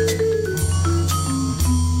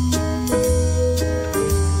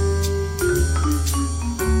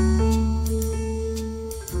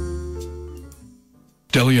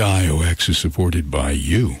WIOX is supported by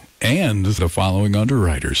you and the following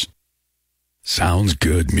underwriters. Sounds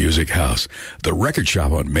Good Music House, the record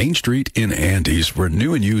shop on Main Street in Andes for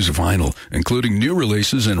new and used vinyl, including new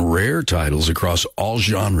releases and rare titles across all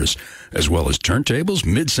genres, as well as turntables,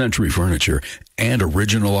 mid-century furniture, and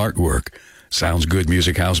original artwork. Sounds Good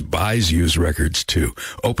Music House buys used records, too.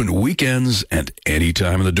 Open weekends and any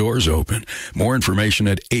time the door's open. More information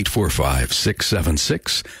at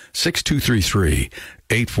 845-676-6233,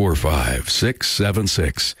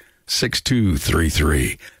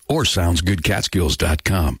 845-676-6233, or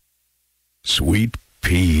soundsgoodcatskills.com. Sweet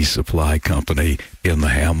Pea Supply Company in the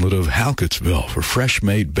hamlet of Halkettsville for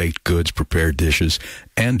fresh-made baked goods, prepared dishes,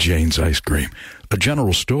 and Jane's Ice Cream. A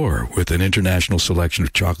general store with an international selection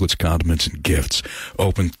of chocolates, condiments, and gifts.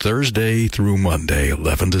 Open Thursday through Monday,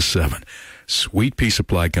 11 to 7. Sweet Pea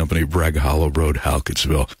Supply Company, Bragg Hollow Road,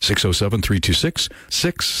 Halkettsville.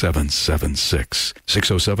 607-326-6776.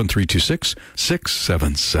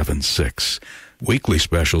 607-326-6776. Weekly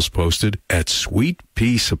specials posted at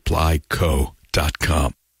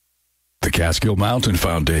sweetpeasupplyco.com. The Catskill Mountain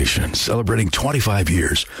Foundation, celebrating 25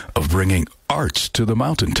 years of bringing arts to the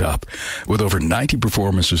mountaintop. With over 90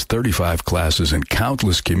 performances, 35 classes, and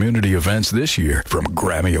countless community events this year, from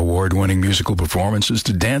Grammy Award-winning musical performances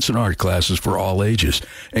to dance and art classes for all ages,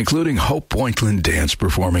 including Hope Pointland Dance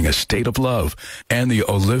performing A State of Love, and the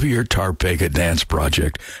Olivier Tarpega Dance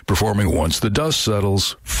Project performing Once the Dust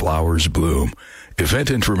Settles, Flowers Bloom.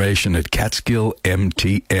 Event information at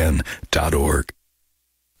catskillmtn.org.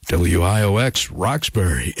 WIOX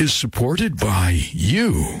Roxbury is supported by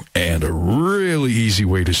you, and a really easy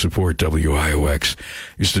way to support WIOX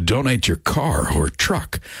is to donate your car or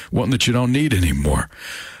truck, one that you don't need anymore.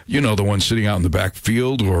 You know, the one sitting out in the back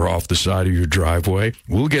field or off the side of your driveway.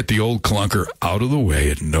 We'll get the old clunker out of the way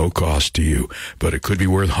at no cost to you, but it could be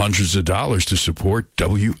worth hundreds of dollars to support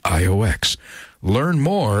WIOX. Learn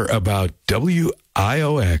more about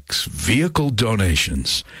WIOX vehicle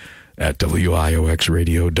donations at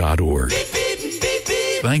WIOXradio.org.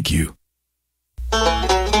 Thank you.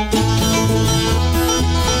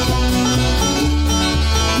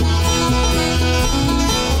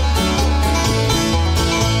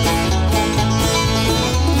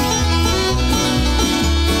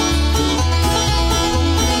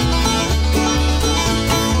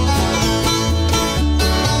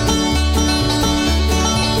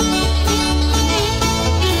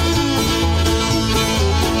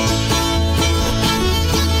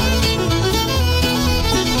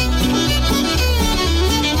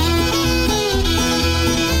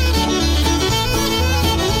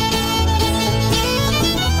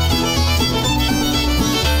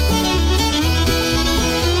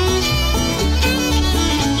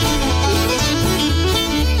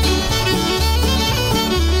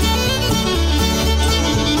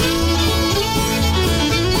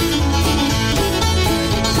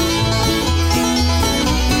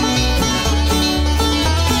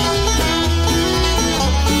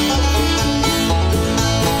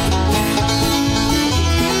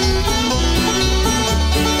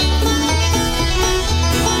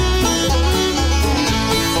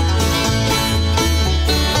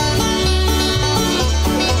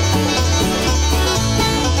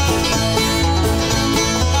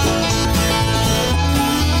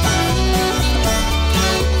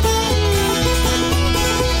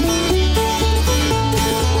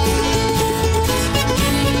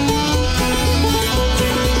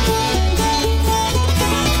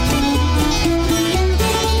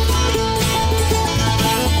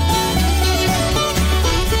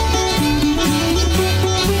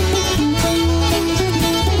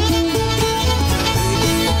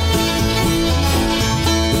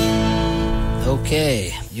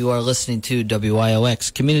 Listening to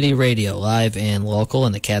WIOX Community Radio, live and local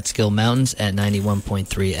in the Catskill Mountains at 91.3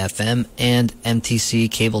 FM and MTC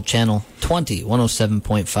Cable Channel 20,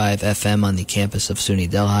 107.5 FM on the campus of SUNY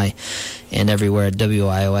Delhi, and everywhere at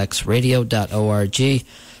WIOXradio.org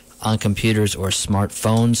on computers or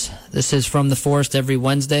smartphones. This is From the Forest every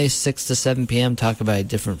Wednesday, 6 to 7 p.m. Talk about a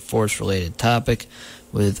different forest-related topic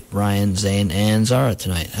with Ryan, Zane, and Zahra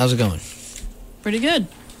tonight. How's it going? Pretty good.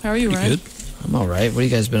 How are you, Ryan? Good. I'm all right. What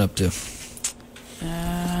have you guys been up to?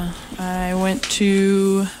 I went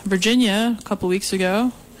to Virginia a couple weeks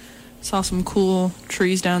ago. Saw some cool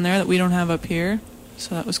trees down there that we don't have up here,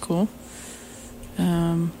 so that was cool.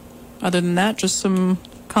 Other than that, just some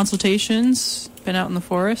consultations, been out in the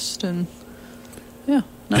forest, and yeah,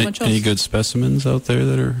 not much else. Any good specimens out there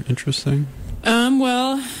that are interesting?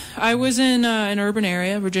 Well, I was in an urban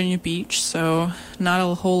area, Virginia Beach, so not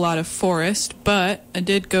a whole lot of forest, but I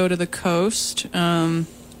did go to the coast.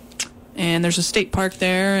 And there's a state park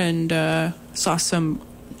there, and saw some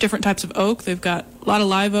different types of oak. They've got a lot of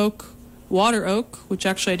live oak, water oak, which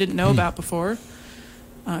actually I didn't know about before.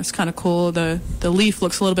 It's kind of cool. The leaf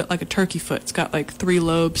looks a little bit like a turkey foot. It's got like 3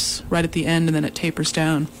 lobes right at the end, and then it tapers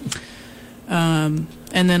down. And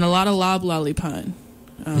then a lot of loblolly pine.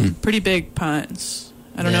 Pretty big pines.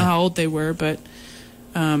 I don't know how old they were, but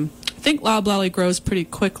I think loblolly grows pretty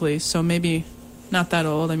quickly, so maybe not that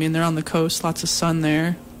old. I mean, they're on the coast, lots of sun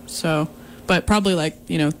there. So, but probably like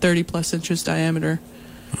 30+ inches diameter.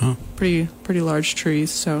 Pretty large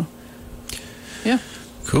trees. So, yeah.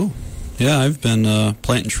 Cool. Yeah, I've been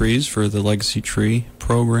planting trees for the Legacy Tree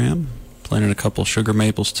program. Planted a couple sugar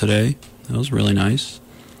maples today. That was really nice.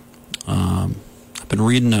 I've been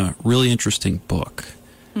reading a really interesting book.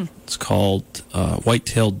 It's called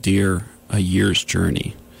White-Tailed Deer, A Year's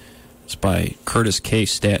Journey. It's by Curtis K.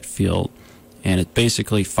 Statfield, and it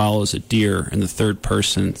basically follows a deer in the third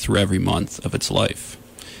person through every month of its life.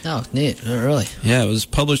 Oh, neat. Really? Yeah, it was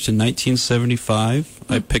published in 1975.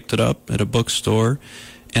 I picked it up at a bookstore,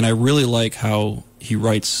 and I really like how he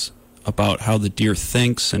writes about how the deer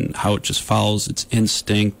thinks and how it just follows its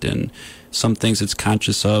instinct, and some things it's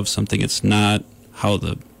conscious of, something it's not, how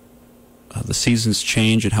the seasons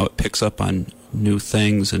change and how it picks up on new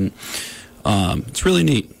things. And it's really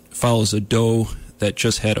neat. It follows a doe that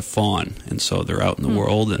just had a fawn, and so they're out in the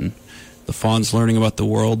world, and the fawn's learning about the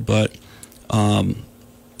world, but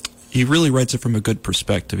he really writes it from a good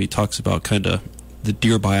perspective. He talks about kind of the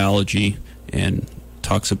deer biology and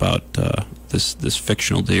talks about this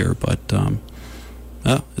fictional deer, but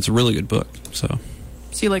it's a really good book. So,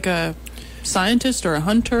 is he like a scientist or a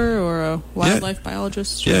hunter or a wildlife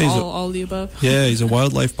biologist? Or all of the above? Yeah, he's a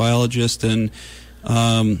wildlife biologist, and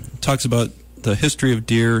talks about the history of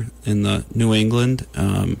deer in the New England,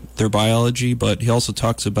 their biology, but he also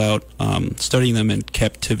talks about studying them in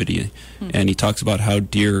captivity, and he talks about how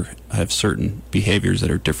deer have certain behaviors that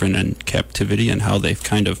are different in captivity and how they've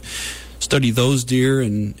kind of studied those deer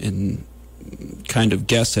and kind of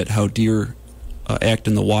guess at how deer act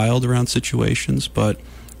in the wild around situations, but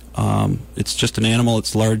it's just an animal.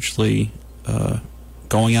 It's largely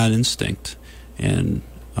going on instinct, and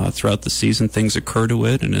throughout the season things occur to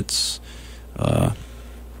it, and it's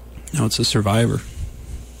it's a survivor,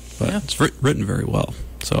 but it's written very well.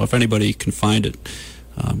 So if anybody can find it,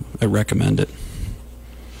 I recommend it.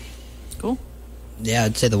 Cool. Yeah,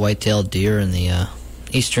 I'd say the white-tailed deer and the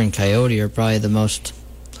eastern coyote are probably the most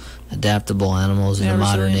adaptable animals in the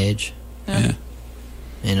modern age. Yeah.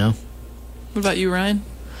 What about you, Ryan?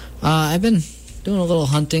 I've been doing a little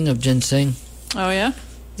hunting of ginseng. Oh yeah.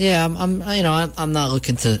 Yeah, I'm not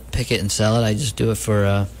looking to pick it and sell it. I just do it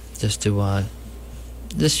for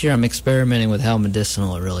this year I'm experimenting with how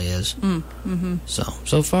medicinal it really is.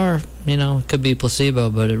 So far, it could be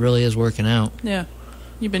placebo, but it really is working out. Yeah.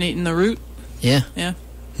 You've been eating the root? Yeah. Yeah.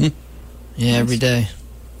 Yeah, Nice. every day.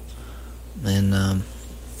 And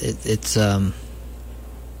it's I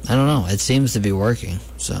don't know, it seems to be working.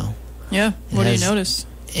 So Yeah. What do you notice?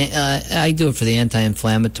 I do it for the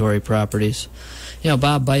anti-inflammatory properties.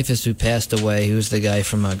 Bob Bifus, who passed away, he was the guy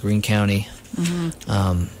from Greene County,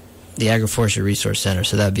 the Agroforestry Resource Center,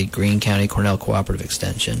 so that would be Greene County Cornell Cooperative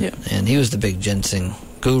Extension. Yeah. And he was the big ginseng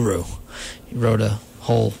guru. He wrote a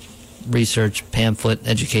whole research pamphlet,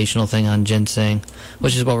 educational thing on ginseng,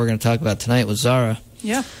 which is what we're going to talk about tonight with Zahra.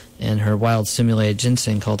 Yeah. And her wild simulated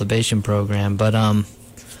ginseng cultivation program. But,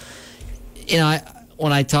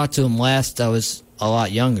 when I talked to him last, I was a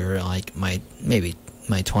lot younger, like maybe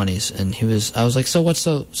my 20s, and I was like, so what's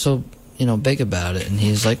so big about it? And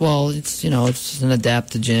he's like, well, it's an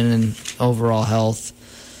adaptogen and overall health.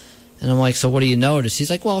 And I'm like, so what do you notice? He's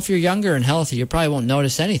like, well, if you're younger and healthy, you probably won't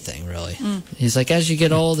notice anything, really. He's like, as you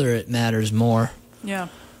get older, it matters more. Yeah.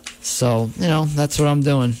 So, that's what I'm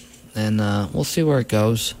doing. And we'll see where it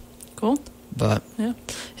goes. Cool. But yeah,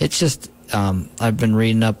 it's just, I've been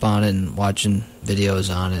reading up on it and watching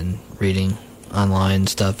videos on it and reading online and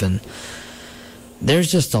stuff, and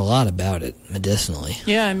there's just a lot about it medicinally.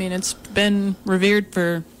 Yeah, I mean, it's been revered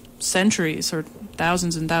for centuries or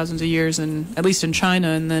thousands and thousands of years, and at least in China,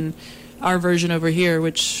 and then our version over here,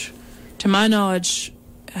 which, to my knowledge,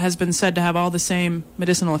 has been said to have all the same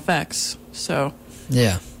medicinal effects. So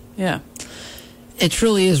yeah, it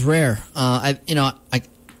truly is rare. I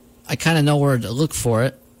kind of know where to look for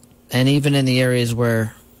it, and even in the areas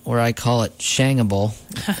where I call it shangable.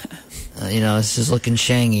 This is looking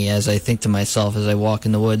shangy, as I think to myself as I walk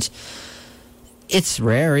in the woods. It's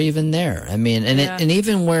rare even there. I mean, and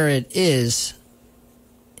even where it is,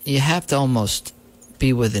 you have to almost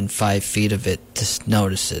be within 5 feet of it to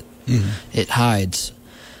notice it. It hides.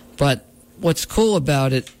 But what's cool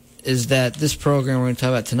about it is that this program we're going to talk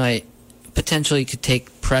about tonight potentially could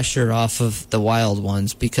take pressure off of the wild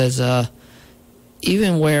ones, because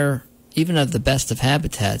even of the best of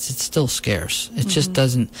habitats, it's still scarce. It just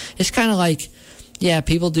doesn't. It's kind of like, yeah,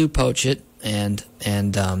 people do poach it, and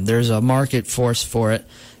there's a market force for it.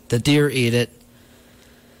 The deer eat it,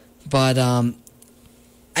 but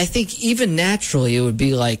I think even naturally it would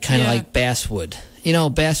be like kind of like basswood. You know,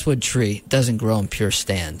 basswood tree doesn't grow in pure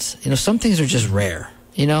stands. You know, some things are just rare.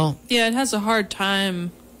 You know. Yeah, it has a hard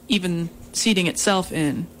time even seeding itself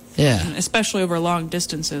in. Yeah. Especially over long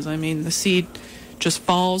distances. I mean, the seed just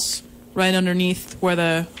falls right underneath where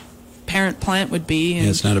the parent plant would be. And, yeah,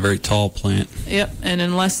 it's not a very tall plant. Yep, and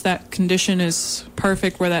unless that condition is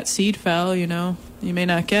perfect where that seed fell, you know, you may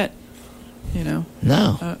not get, you know,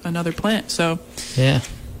 another plant. So, yeah.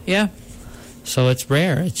 So it's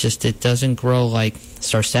rare. It's just it doesn't grow like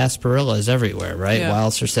sarsaparilla is everywhere, right? Yeah.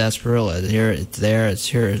 Wild sarsaparilla. Here, it's there. It's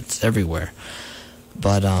here. It's everywhere.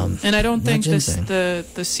 But and I don't think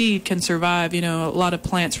the seed can survive. You know, a lot of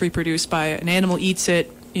plants reproduce by an animal eats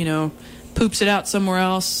it, you know, poops it out somewhere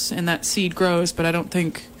else, and that seed grows. But I don't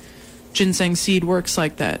think ginseng seed works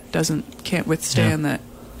like that. Can't withstand that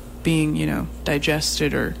being, you know,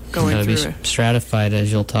 digested or going through be stratified,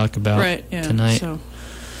 as you'll talk about tonight. So.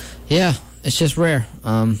 Yeah, it's just rare.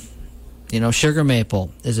 You know, sugar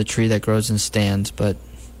maple is a tree that grows in stands, but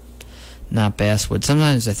not basswood.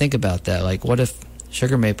 Sometimes I think about that. Like, what if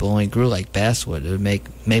sugar maple only grew like basswood? It would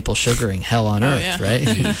make maple sugaring hell on earth, right?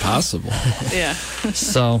 Impossible. Yeah.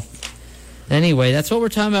 So, anyway, that's what we're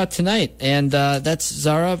talking about tonight. And that's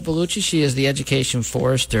Zahra Bellucci. She is the education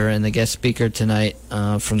forester and the guest speaker tonight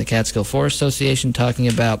from the Catskill Forest Association, talking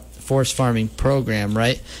about forest farming program,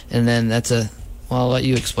 right? And then I'll let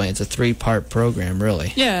you explain. It's a 3-part program,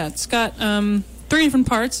 really. Yeah, it's got 3 different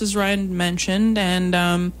parts, as Ryan mentioned,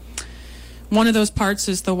 and one of those parts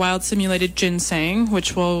is the wild simulated ginseng,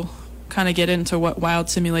 which we'll kind of get into what wild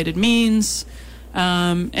simulated means.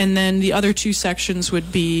 And then the other 2 sections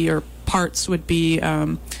would be, or parts would be,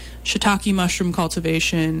 Shiitake mushroom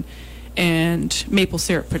cultivation and maple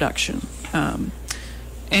syrup production.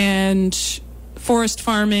 And forest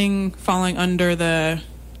farming falling under the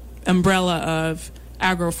umbrella of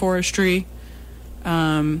agroforestry.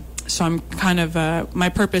 So I'm kind of, my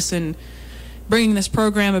purpose in bringing this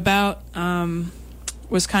program about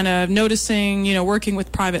was kind of noticing, you know, working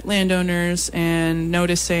with private landowners and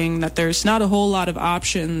noticing that there's not a whole lot of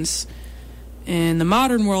options in the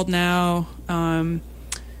modern world now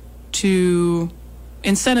to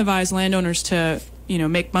incentivize landowners to, you know,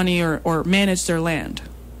 make money or manage their land.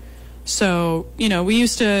 So, you know, we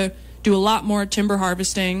used to do a lot more timber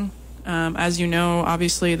harvesting. As you know,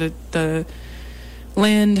 obviously the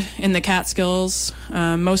land in the Catskills,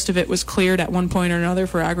 most of it was cleared at one point or another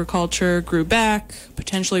for agriculture, grew back,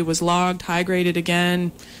 potentially was logged, high-graded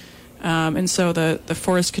again. And so the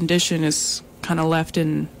forest condition is kind of left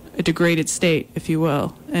in a degraded state, if you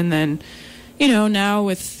will. And then, you know, now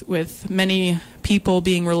with many people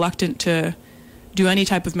being reluctant to do any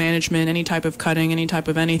type of management, any type of cutting, any type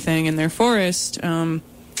of anything in their forest,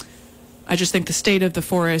 I just think the state of the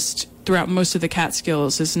forest throughout most of the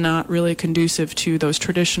Catskills is not really conducive to those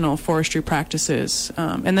traditional forestry practices.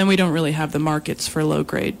 And then we don't really have the markets for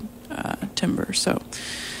low-grade timber. So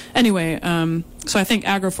anyway, so I think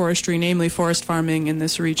agroforestry, namely forest farming in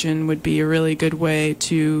this region, would be a really good way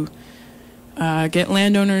to get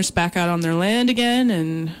landowners back out on their land again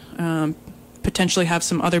and potentially have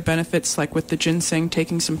some other benefits, like with the ginseng,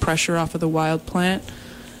 taking some pressure off of the wild plant.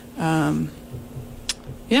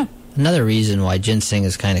 Yeah. Another reason why ginseng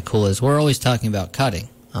is kind of cool is we're always talking about cutting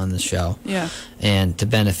on the show. Yeah. And to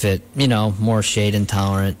benefit, you know, more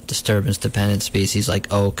shade-intolerant, disturbance-dependent species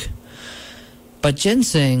like oak. But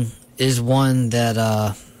ginseng is one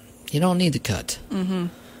that you don't need to cut. Mm-hmm.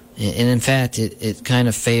 And in fact, it kind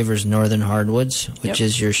of favors northern hardwoods, which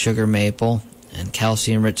is your sugar maple and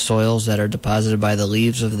calcium-rich soils that are deposited by the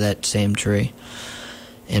leaves of that same tree,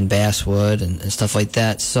 and basswood and stuff like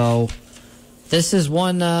that. So this is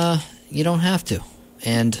one you don't have to.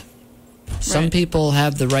 And some people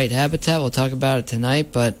have the right habitat. We'll talk about it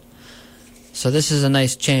tonight. But so this is a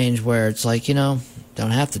nice change where it's like, you know,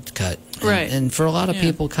 don't have to cut. Right. And for a lot of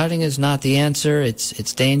people, cutting is not the answer.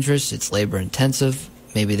 It's dangerous. It's labor intensive.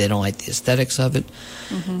 Maybe they don't like the aesthetics of it.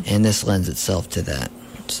 Mm-hmm. And this lends itself to that.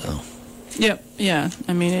 So. Yep. Yeah.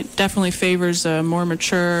 I mean, it definitely favors a more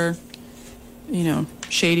mature, you know,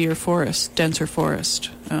 shadier forest, denser forest.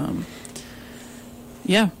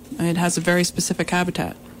 Yeah, it has a very specific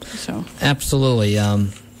habitat. So absolutely, a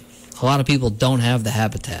lot of people don't have the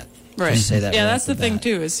habitat. Right. Just say that. Yeah, that's the thing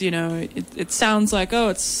too. Is, you know, it sounds like, oh,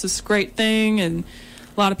 it's this great thing, and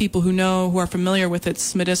a lot of people who are familiar with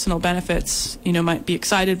its medicinal benefits, might be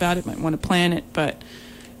excited about it, might want to plant it, but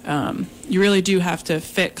you really do have to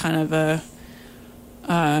fit kind of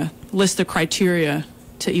a list of criteria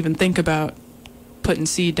to even think about putting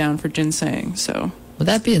seed down for ginseng. So, with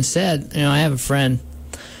that being said, I have a friend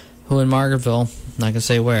who in Margaretville, I'm not gonna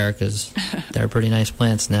say where because they're pretty nice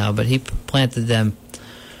plants now, but he planted them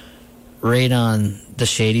right on the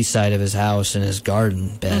shady side of his house in his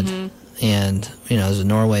garden bed, and there's a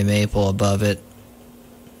Norway maple above it,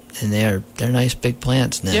 and they're nice big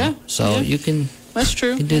plants now. Yeah, so you can. That's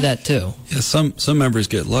true. You can do that too. Yeah, some members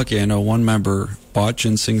get lucky. I know one member bought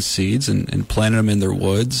ginseng seeds and planted them in their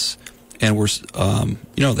woods, and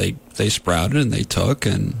they sprouted and they took,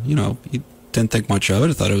 and he didn't think much of it.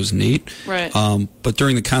 I thought it was neat. Right. But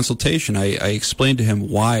during the consultation, I explained to him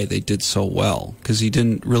why they did so well, because he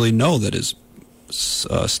didn't really know that his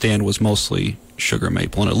stand was mostly sugar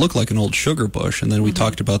maple, and it looked like an old sugar bush. And then we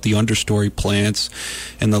talked about the understory plants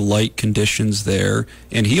and the light conditions there,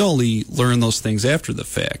 and he only learned those things after the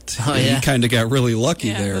fact. Oh, yeah. He kind of got really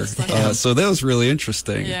lucky there. So that was really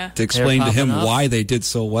interesting to explain to him why they did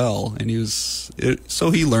so well, and so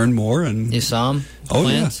he learned more. And you saw him?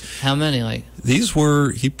 Plants? Yeah. How many? These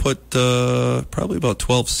were, he put probably about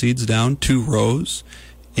 12 seeds down, 2 rows,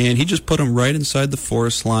 and he just put them right inside the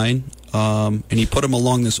forest line. And he put them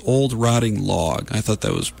along this old rotting log. I thought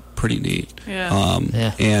that was pretty neat.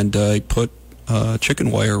 Yeah. And he put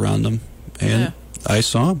chicken wire around them, and I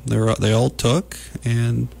saw them. They all took,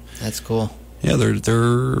 and that's cool. Yeah,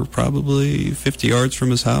 they're probably 50 yards from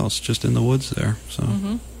his house, just in the woods there. So,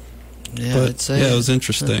 yeah, it was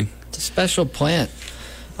interesting. It's a special plant.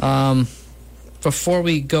 Before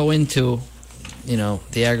we go into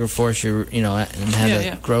the agroforestry, and how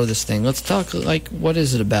to grow this thing. Let's talk, what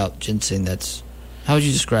is it about ginseng how would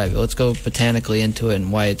you describe it? Let's go botanically into it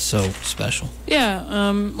and why it's so special. Yeah,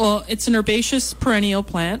 well, it's an herbaceous perennial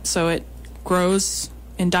plant, so it grows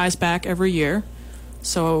and dies back every year.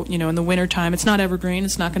 So, in the wintertime, it's not evergreen,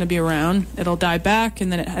 it's not going to be around. It'll die back,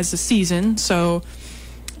 and then it has a season. So,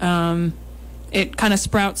 it kind of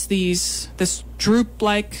sprouts this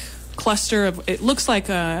drupe-like cluster of, it looks like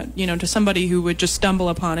to somebody who would just stumble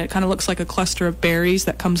upon it, kind of looks like a cluster of berries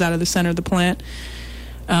that comes out of the center of the plant,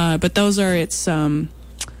 but those are its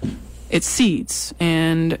seeds,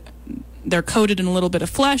 and they're coated in a little bit of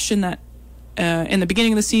flesh. In that in the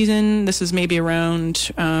beginning of the season, this is maybe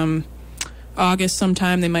around August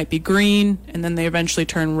sometime, they might be green, and then they eventually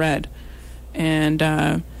turn red,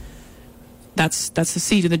 and that's the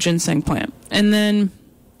seed of the ginseng plant. And then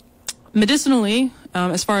medicinally,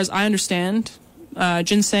 as far as I understand,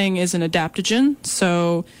 ginseng is an adaptogen,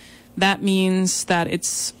 so that means that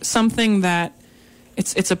it's something that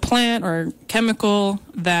it's a plant or chemical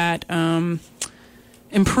that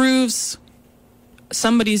improves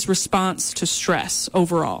somebody's response to stress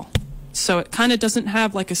overall. So it kind of doesn't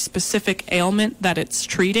have a specific ailment that it's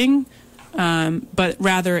treating, but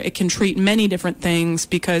rather it can treat many different things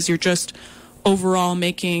because you're just overall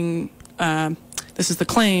making this is the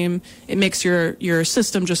claim, it makes your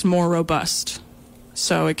system just more robust.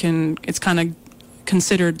 So it's kind of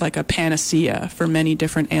considered like a panacea for many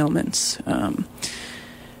different ailments.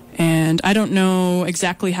 And I don't know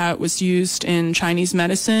exactly how it was used in Chinese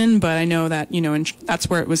medicine, but I know that, that's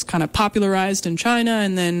where it was kind of popularized in China.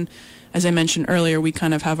 And then, as I mentioned earlier, we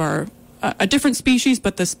kind of have a different species,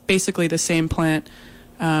 but basically the same plant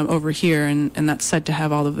over here, and that's said to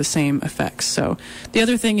have all of the same effects. So the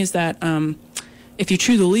other thing is that if you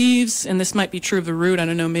chew the leaves, and this might be true of the root, I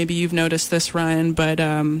don't know, maybe you've noticed this, Ryan, but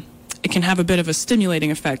it can have a bit of a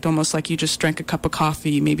stimulating effect, almost like you just drank a cup of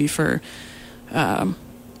coffee maybe for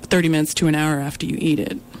 30 minutes to an hour after you eat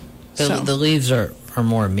it. The leaves are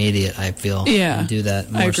more immediate, I feel. Yeah, and do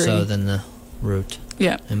that more so than the root.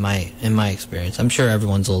 Yeah. In my experience. I'm sure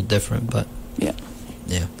everyone's a little different, but yeah.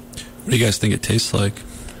 What do you guys think it tastes like?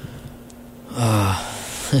 I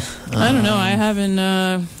don't know. I haven't.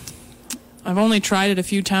 I've only tried it a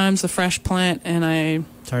few times, the fresh plant, and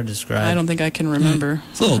it's hard to describe. I don't think I can remember.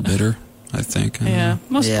 It's a little bitter, I think.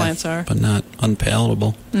 Most plants are, but not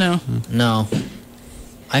unpalatable. No. No.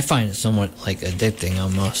 I find it somewhat addicting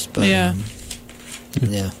almost, but I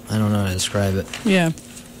don't know how to describe it. Yeah,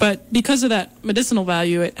 but because of that medicinal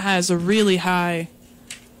value, it has a really high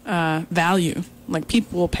value.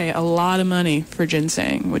 People will pay a lot of money for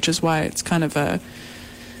ginseng, which is why it's kind of a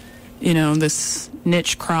this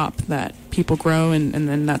niche crop that people grow, and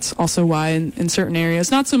then that's also why in certain areas,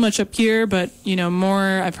 not so much up here, but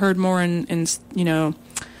more, I've heard more in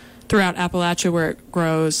throughout Appalachia where it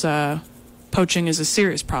grows, poaching is a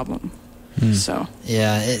serious problem. So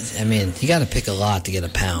yeah, you got to pick a lot to get a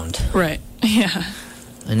pound, right? Yeah.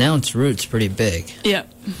 An ounce root's pretty big.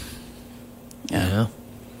 Yep. Yeah. You know?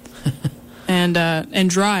 And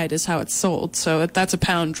dried is how it's sold. So that's a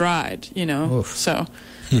pound dried, you know. Oof. So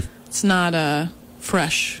it's not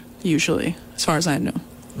fresh usually, as far as I know.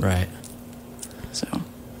 Right. So.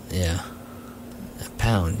 Yeah. A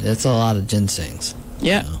pound. That's a lot of ginsengs.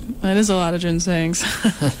 Yeah, that is a lot of ginsengs.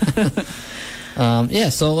 Yeah,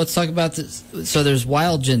 so let's talk about this. So there's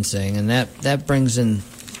wild ginseng, and that brings in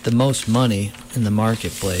the most money in the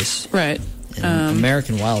marketplace. Right. And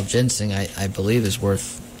American wild ginseng, I believe, is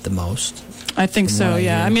worth the most. I think so,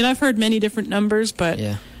 yeah. hear. I mean, I've heard many different numbers, but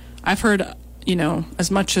Yeah. I've heard,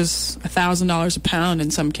 as much as $1,000 a pound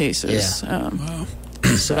in some cases. Yeah. Wow.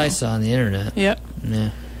 That's what I saw on the internet. Yep. Yeah.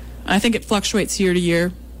 I think it fluctuates year to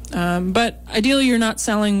year. But ideally, you're not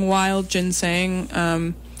selling wild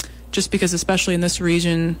ginseng, just because, especially in this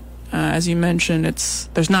region, as you mentioned,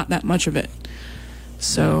 there's not that much of it.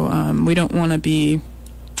 So we don't want to be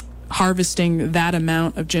harvesting that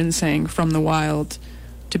amount of ginseng from the wild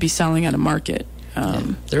to be selling at a market.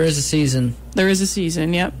 There is a season. There is a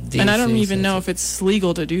season, yep. And I don't even know says if it's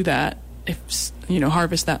legal to do that, if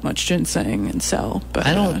harvest that much ginseng and sell. But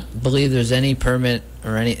I don't believe there's any permit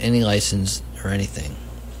or any license or anything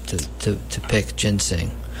to pick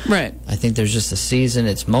ginseng. Right. I think there's just a season.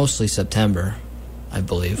 It's mostly September, I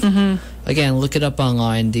believe. Mm-hmm. Again, look it up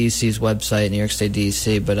online, DEC's website, New York State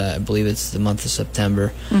DEC, but I believe it's the month of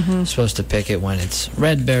September. Mm-hmm. You're supposed to pick it when it's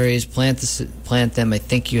red berries, plant them. I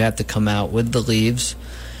think you have to come out with the leaves,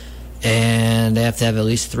 and they have to have at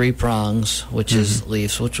least 3 prongs, which is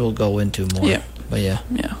leaves, which we'll go into more. Yeah. But yeah.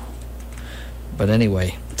 But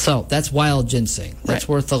anyway, so that's wild ginseng. That's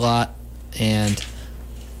worth a lot, and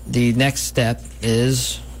the next step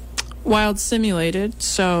is wild simulated.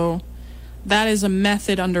 So that is a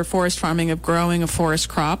method under forest farming of growing a forest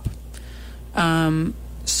crop.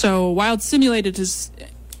 So wild simulated is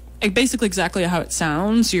basically exactly how it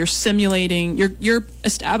sounds. You're simulating, you're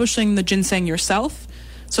establishing the ginseng yourself.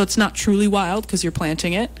 So it's not truly wild because you're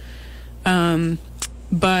planting it.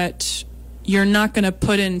 But you're not going to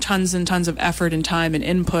put in tons and tons of effort and time and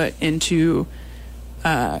input into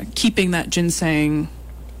keeping that ginseng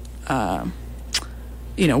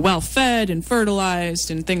well fed and fertilized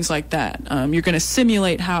and things like that. You're going to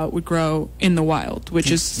simulate how it would grow in the wild, which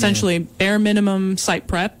is essentially bare minimum site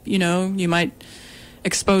prep. You might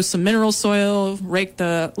expose some mineral soil, rake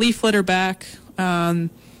the leaf litter back,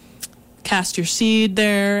 cast your seed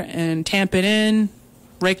there and tamp it in,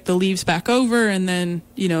 rake the leaves back over, and then,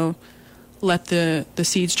 let the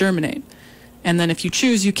seeds germinate. And then if you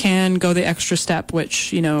choose, you can go the extra step,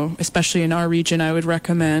 which, especially in our region, I would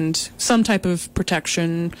recommend some type of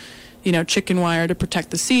protection, chicken wire to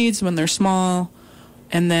protect the seeds when they're small.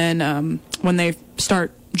 And then when they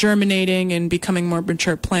start germinating and becoming more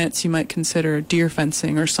mature plants, you might consider deer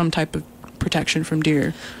fencing or some type of protection from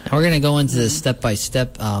deer. Now we're going to go into this step by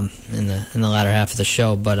step in the latter half of the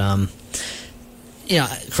show, but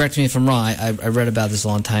correct me if I'm wrong. I read about this a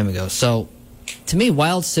long time ago. So to me,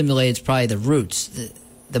 wild simulated is probably the roots.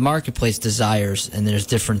 The marketplace desires, and there's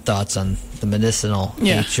different thoughts on the medicinal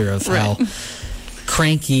nature of how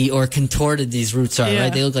cranky or contorted these roots are,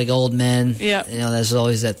 right? They look like old men. Yeah. There's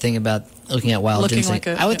always that thing about looking at wild ginseng.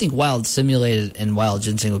 I would think wild simulated and wild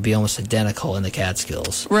ginseng would be almost identical in the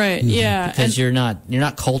Catskills. Right, yeah. Because you're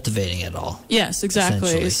not cultivating it all. Yes,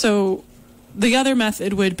 exactly. So the other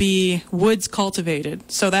method would be woods cultivated.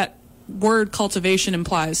 So that word cultivation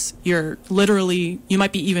implies you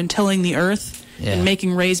might be even tilling the earth and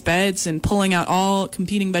making raised beds and pulling out all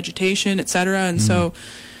competing vegetation, etc. And so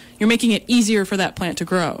you're making it easier for that plant to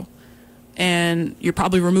grow. And you're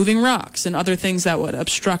probably removing rocks and other things that would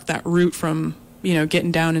obstruct that root from,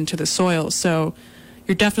 getting down into the soil. So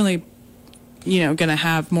you're definitely, going to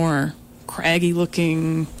have more craggy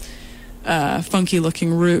looking, funky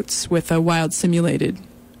looking roots with a wild simulated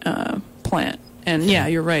plant. And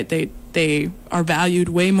you're right. They are valued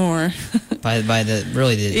way more by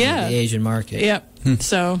the Asian market. Yep.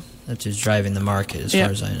 So that's just driving the market as far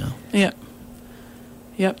as I know.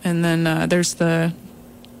 Yep. And then there's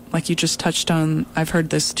like you just touched on, I've heard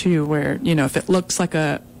this too, where, if it looks like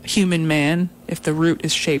a human man, if the root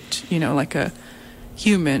is shaped, like a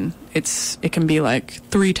human, it can be like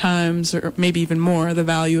 3 times or maybe even more the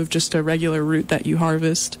value of just a regular root that you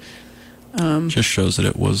harvest. Just shows that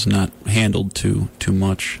it was not handled too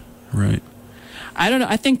much, right? I don't know.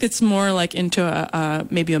 I think it's more like into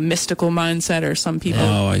maybe a mystical mindset, or some people.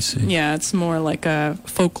 Oh, I see. Yeah, it's more like a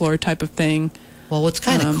folklore type of thing. Well, what's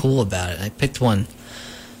kind of cool about it, I picked one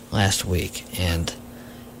last week, and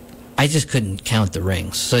I just couldn't count the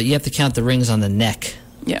rings. So you have to count the rings on the neck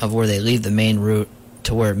of where they leave the main root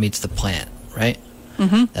to where it meets the plant, right?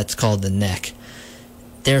 That's called the neck.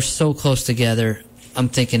 They're so close together, I'm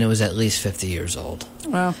thinking it was at least 50 years old.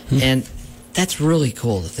 Wow. And that's really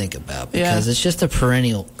cool to think about because it's just a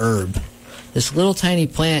perennial herb. This little tiny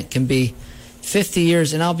plant can be 50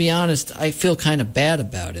 years, and I'll be honest, I feel kind of bad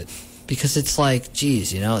about it because it's like,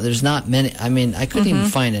 geez, there's not many. I mean, I couldn't even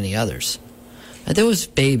find any others. And there was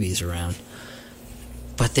babies around,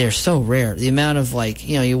 but they're so rare. The amount of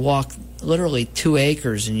you walk literally 2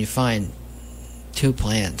 acres and you find 2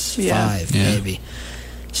 plants, 5 maybe.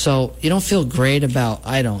 So you don't feel great about,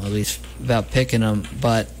 I don't at least, about picking them,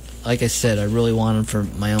 but like I said, I really want them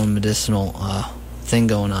for my own medicinal thing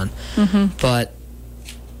going on. But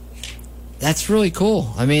that's really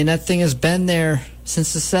cool. I mean, that thing has been there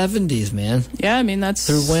since the 70s, man. Yeah, I mean, that's...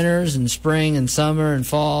 Through winters and spring and summer and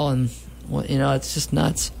fall, and, it's just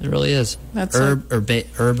nuts. It really is. That's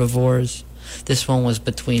herbivores. This one was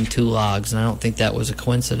between 2 logs, and I don't think that was a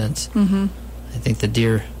coincidence. I think the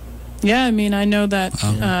deer... Yeah, I mean, I know that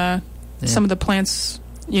some of the plants,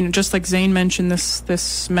 just like Zane mentioned,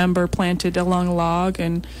 this member planted along a log,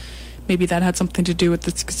 and maybe that had something to do with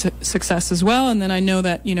the success as well. And then I know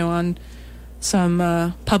that, on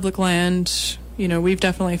some public land, we've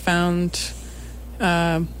definitely found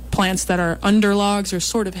plants that are under logs or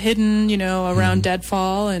sort of hidden, around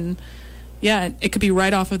deadfall. And, yeah, it could be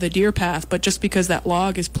right off of the deer path, but just because that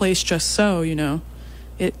log is placed just so,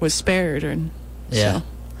 it was spared. And so. Yeah.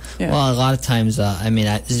 Well, a lot of times,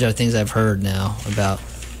 these are things I've heard now about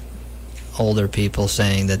older people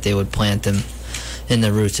saying that they would plant them in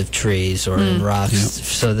the roots of trees or in rocks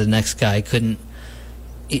so the next guy couldn't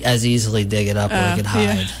as easily dig it up or he could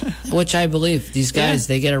hide. Which I believe. These guys,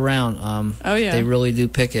 they get around. They really do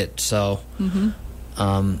pick it. So, and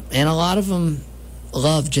a lot of them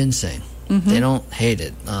love ginseng. They don't hate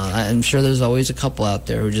it. I'm sure there's always a couple out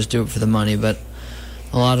there who just do it for the money, but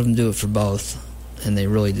a lot of them do it for both. And they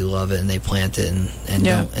really do love it, and they plant it,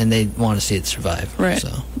 and they want to see it survive. Right.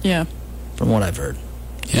 So, yeah. From what I've heard.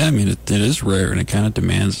 Yeah, I mean it is rare, and it kind of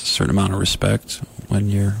demands a certain amount of respect when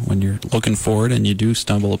you're looking for it, and you do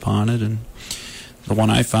stumble upon it. And the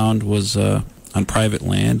one I found was on private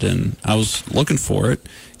land, and I was looking for it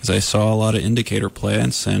because I saw a lot of indicator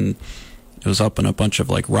plants, and it was up in a bunch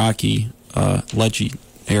of rocky, ledgy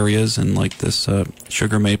areas, and this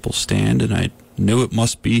sugar maple stand, and I knew it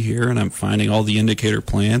must be here, and I'm finding all the indicator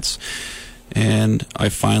plants, and I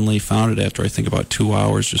finally found it after I think about 2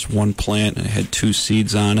 hours, just one plant, and it had 2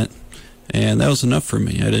 seeds on it, and that was enough for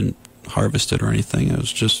me. I didn't harvest it or anything. I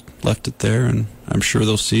was just left it there, and I'm sure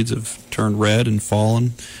those seeds have turned red and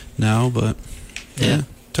fallen now, but it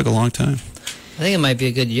took a long time. I think it might be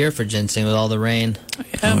a good year for ginseng with all the rain.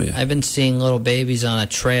 Yeah. Oh, yeah. I've been seeing little babies on a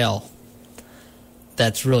trail.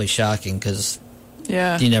 That's really shocking because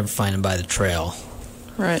you never find them by the trail.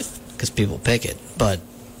 Right. Because people pick it. But,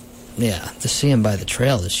 to see them by the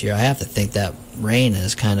trail this year, I have to think that rain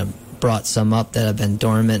has kind of brought some up that have been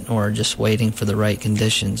dormant or just waiting for the right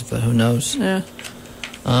conditions. But who knows? Yeah.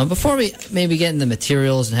 Before we maybe get into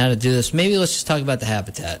materials and how to do this, maybe let's just talk about the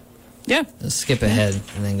habitat. Yeah. Let's skip ahead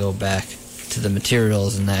and then go back to the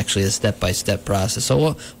materials and actually the step-by-step process.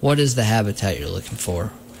 So what is the habitat you're looking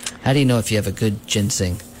for? How do you know if you have a good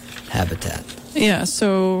ginseng habitat? Yeah,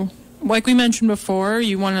 so like we mentioned before,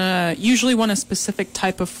 you usually want a specific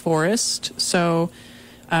type of forest. So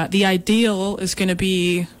the ideal is going to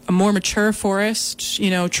be a more mature forest,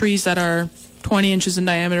 trees that are 20 inches in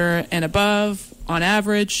diameter and above on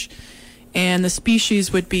average. And the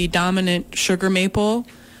species would be dominant sugar maple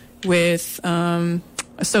with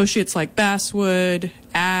associates like basswood,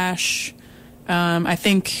 ash. I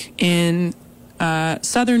think in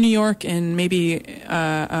southern New York and maybe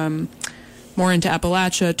more into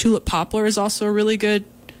Appalachia, tulip poplar is also a really good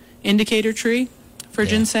indicator tree for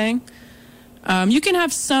ginseng. You can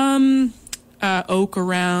have some oak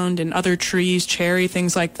around and other trees, cherry,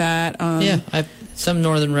 things like that. I've some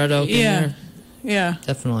northern red oak in there. Yeah.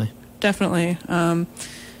 Definitely.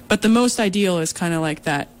 But the most ideal is kind of like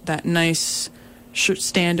that nice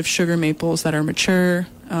stand of sugar maples that are mature.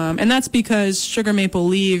 And that's because sugar maple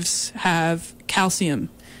leaves have calcium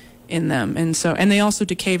in them. And they also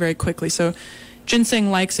decay very quickly. So ginseng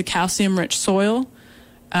likes a calcium-rich soil,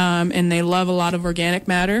 and they love a lot of organic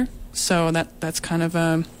matter. So that's kind of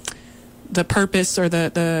the purpose or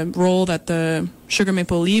the role that the sugar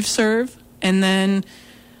maple leaves serve. And then,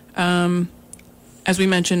 as we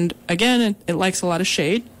mentioned, again, it likes a lot of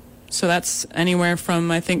shade. So that's anywhere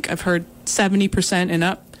from, I think I've heard 70% and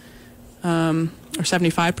up, or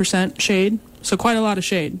 75% shade. So quite a lot of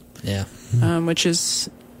shade. Yeah. Which is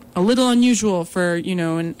a little unusual for,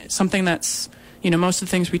 and something that's, most of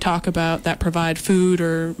the things we talk about that provide food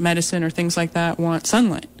or medicine or things like that want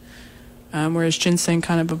sunlight, whereas ginseng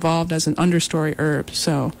kind of evolved as an understory herb.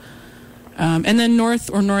 So, and then north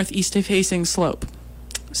or northeast facing slope.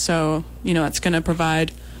 So, that's going to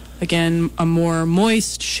provide, again, a more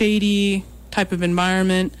moist, shady type of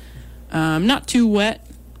environment, not too wet,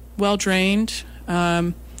 well drained.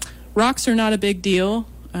 Rocks are not a big deal,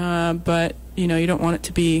 but you don't want it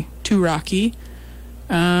to be too rocky.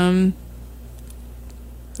 And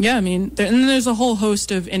there's a whole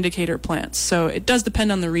host of indicator plants. So it does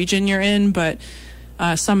depend on the region you're in, but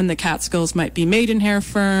some in the Catskills might be maidenhair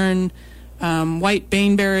fern, white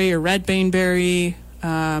baneberry or red baneberry,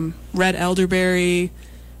 red elderberry,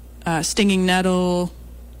 stinging nettle,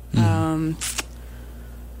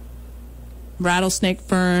 rattlesnake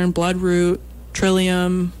fern, bloodroot,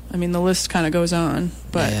 trillium. I mean, the list kind of goes on,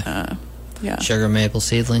 but yeah. Sugar maple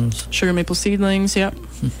seedlings. Sugar maple seedlings, yep.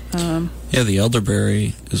 The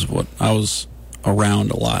elderberry is what I was around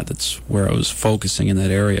a lot. That's where I was focusing in that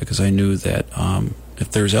area, because I knew that if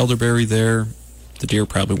there's elderberry there, the deer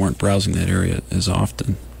probably weren't browsing that area as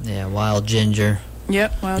often. Yeah, wild ginger.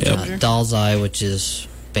 Yep, wild ginger. Doll's eye, which is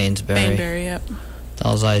Banesberry. Baneberry, yep.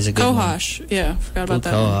 Doll's eye is a good Cohosh, one. yeah, forgot about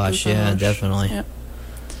that. Cohosh, yeah, definitely. Yep.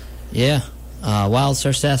 Yeah, wild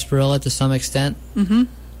sarsaparilla to some extent. Mm-hmm.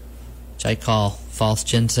 Which I call false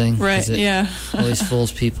ginseng. Right, it always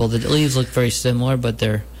fools people. The leaves look very similar, but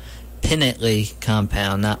they're pinnately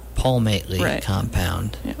compound, not palmately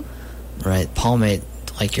compound. Yep. Right, palmate,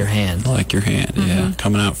 like your hand. Like your hand, yeah.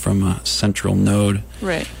 Coming out from a central node.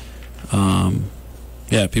 Right.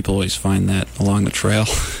 People always find that along the trail.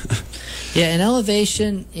 Yeah, in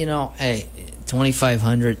elevation,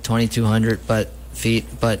 2,500, 2,200 feet,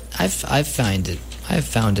 but I've found it at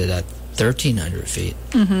 1,300 feet,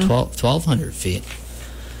 1,200 feet.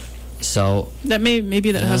 So that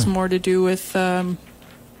maybe that has more to do with the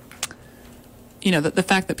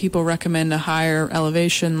fact that people recommend a higher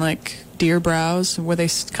elevation, like deer browse, where they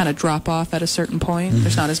kind of drop off at a certain point.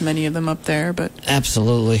 There's not as many of them up there, but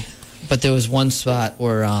absolutely. But there was one spot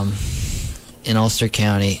where in Ulster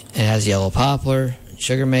County, it has yellow poplar,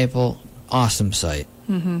 sugar maple, awesome site.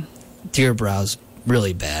 Deer browse,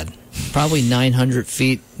 really bad. Probably 900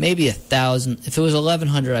 feet, maybe 1,000. If it was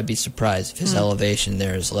 1,100, I'd be surprised if his elevation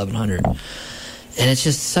there is 1,100. And it's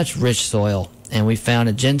just such rich soil. And we found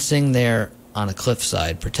a ginseng there on a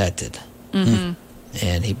cliffside, protected. And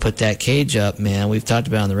he put that cage up, man. We've talked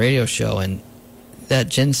about it on the radio show, and that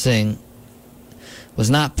ginseng was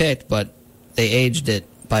not picked, but they aged it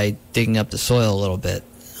by digging up the soil a little bit.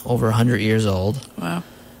 Over 100 years old. Wow.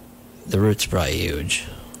 The roots probably huge.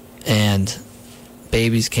 And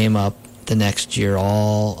babies came up the next year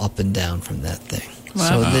all up and down from that thing.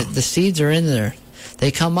 Wow. So the seeds are in there.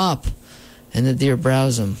 They come up, and the deer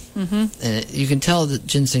browse them. And you can tell that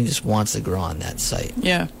ginseng just wants to grow on that site.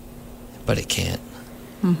 Yeah. But it can't.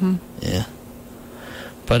 Yeah.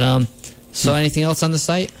 But, so anything else on the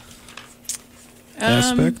site?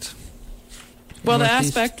 Aspect? Well,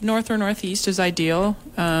 Northeast? the aspect north or northeast is ideal,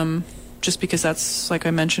 just because that's, like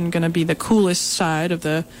I mentioned, going to be the coolest side of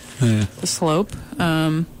the slope.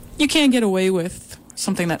 You can get away with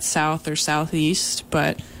something that's south or southeast,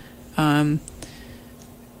 but I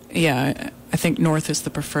think north is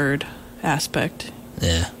the preferred aspect.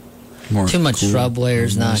 Yeah. More Too much cool, shrub layer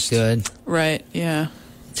is not moist. good. Right, yeah.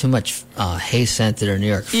 Too much hay-scented or New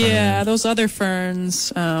York fern. Yeah, those other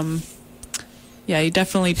ferns, you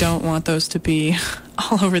definitely don't want those to be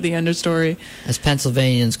all over the understory. As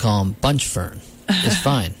Pennsylvanians call them, bunch fern. It's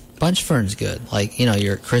fine. Bunch fern's good. Like,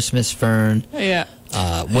 your Christmas fern, Yeah,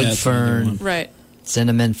 wood fern, right.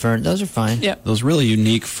 cinnamon fern. Those are fine. Yep. Those really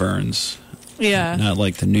unique ferns. Yeah. Not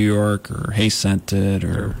like the New York or hay-scented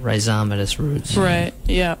or... Rhizomatous roots. Right,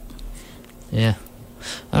 yeah. Yeah.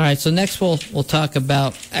 All right, so next we'll talk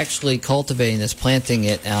about actually cultivating this, planting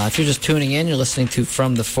it. If you're just tuning in, you're listening to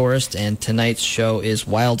From the Forest, and tonight's show is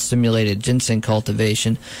Wild Simulated Ginseng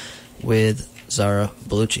Cultivation with Zahra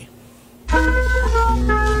Bellucci.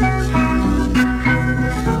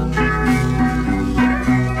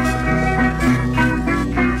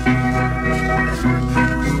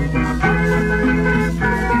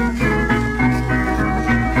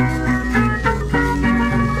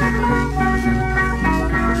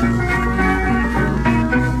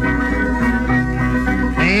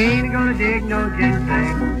 Dig no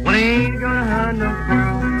ginseng, well, ain't gonna hunt no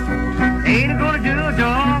squirrel, ain't gonna do a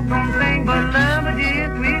doggone thing but love a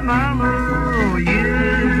dear sweet mama. Oh, you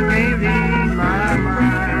can't read my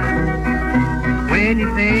mind. When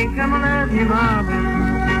you think I'm gonna love you, mama,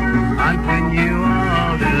 I'm putting you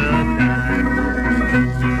all the time.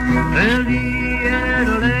 Well, the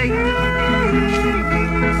other day,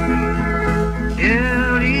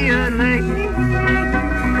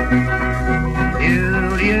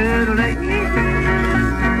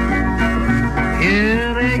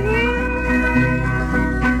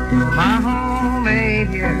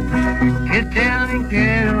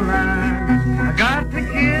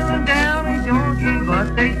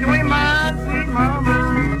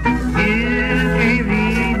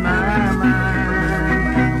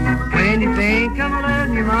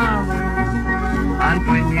 I'm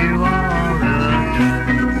when you are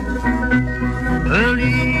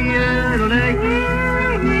early lake,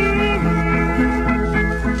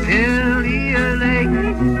 early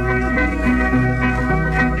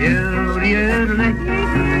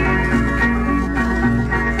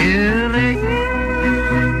lake,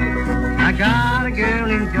 I got a girl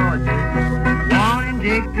in Georgia, one in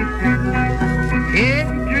Dixie too. If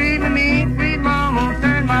you treat me, sweet mama,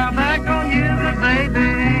 turn my back on you, but baby,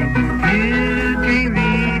 you can't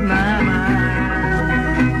read my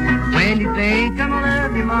mind. When you think I'm gonna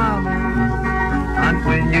love you, mama, I'm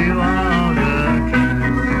when you are the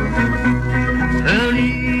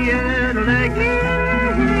early lake,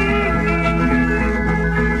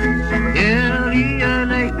 early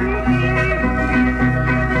lake,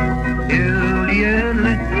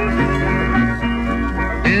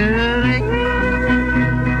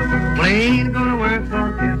 Plain gonna work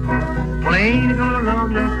on tempo, plain gonna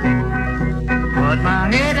love nothing. Put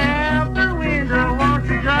my head out the window, watch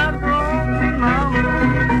the drive across, mama.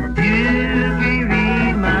 You can't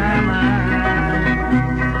read my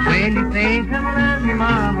mind. When you think I'm gonna love you,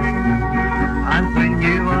 mama, I'm when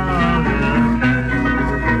you are the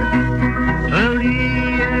early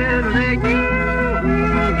lake,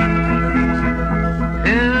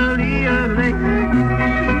 early lake.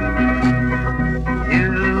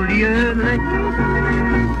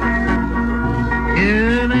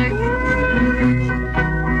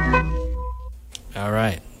 All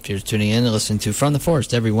right. If you're tuning in and listening to From the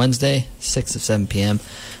Forest every Wednesday, 6 to 7 p.m.,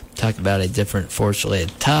 talk about a different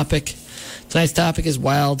forest-related topic. Tonight's topic is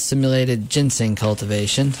wild simulated ginseng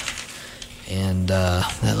cultivation. And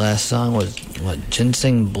that last song was,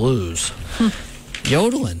 Ginseng Blues.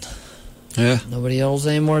 Yodeling. Yeah, Nobody yodels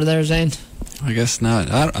anymore there, Zane? I guess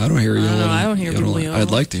not. I don't hear yodeling. I don't hear people yodel.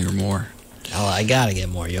 I'd like to hear more. Oh, I gotta get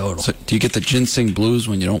more yodel. So, do you get the ginseng blues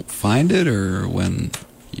when you don't find it, or when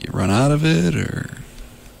you run out of it, or?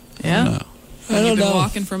 Yeah. No. When I you've don't been know.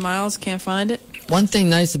 walking for miles, can't find it. One thing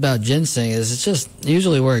nice about ginseng is it's just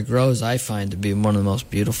usually where it grows, I find to be one of the most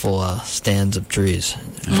beautiful stands of trees.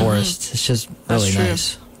 Forest. It's just That's really true.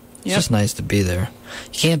 nice. It's Yep. just nice to be there.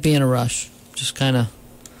 You can't be in a rush. Just kind of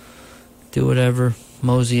do whatever,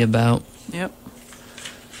 mosey about. Yep.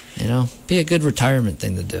 You know, be a good retirement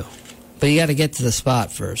thing to do. But you got to get to the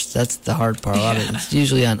spot first. That's the hard part. A lot of it's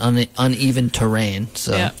usually on uneven terrain.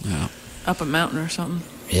 So Yeah. Yeah. Up a mountain or something.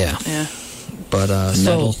 yeah. Yeah. But so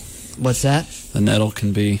nettle. what's that? The nettle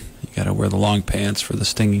can be. You got to wear the long pants for the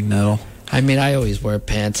stinging nettle. I mean, I always wear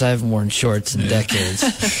pants. I haven't worn shorts in decades.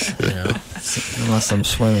 You know, unless I'm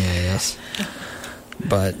swimming, I guess.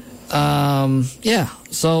 But yeah.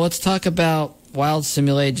 So let's talk about wild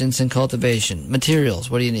simulated ginseng cultivation materials.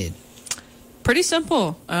 What do you need? Pretty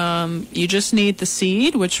simple. You just need the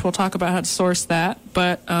seed, which we'll talk about how to source that.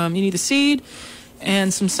 But you need the seed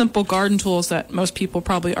and some simple garden tools that most people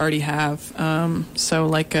probably already have. So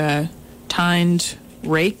like a tined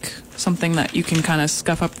rake, something that you can kind of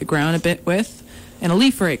scuff up the ground a bit with, and a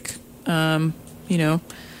leaf rake, you know,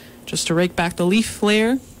 just to rake back the leaf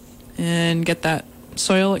layer and get that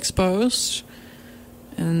soil exposed.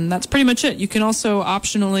 And that's pretty much it. You can also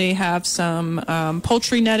optionally have some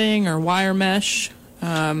poultry netting or wire mesh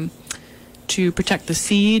to protect the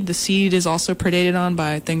seed. The seed is also predated on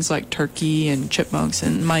by things like turkey and chipmunks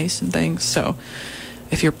and mice and things. So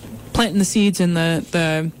if you're planting the seeds and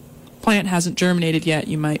the plant hasn't germinated yet,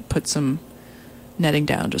 you might put some netting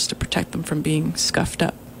down just to protect them from being scuffed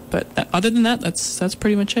up. But other than that, that's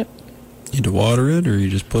pretty much it. Need to water it, or you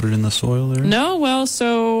just put it in the soil there? No, well,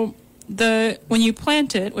 so when you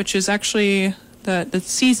plant it, which is actually the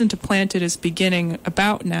season to plant it is beginning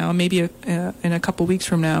about now, maybe in a couple weeks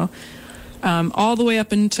from now, all the way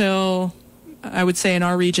up until, I would say in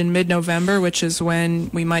our region, mid-November, which is when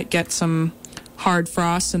we might get some hard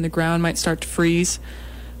frost and the ground might start to freeze.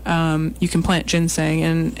 You can plant ginseng,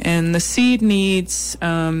 and the seed needs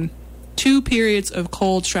 2 periods of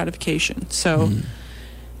cold stratification. So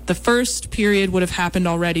the first period would have happened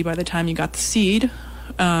already by the time you got the seed,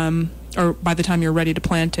 or by the time you're ready to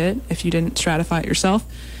plant it, if you didn't stratify it yourself.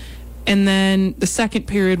 And then the second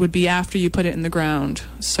period would be after you put it in the ground.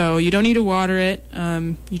 So you don't need to water it.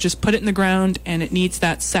 You just put it in the ground, and it needs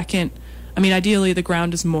that second. I mean, ideally, the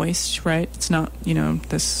ground is moist, right? It's not,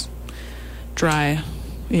 this dry,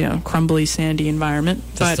 crumbly, sandy environment.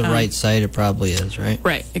 That's the right site. It probably is, right?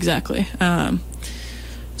 Right, exactly.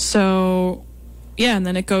 So, yeah, and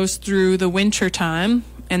then it goes through the winter time,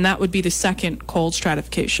 and that would be the second cold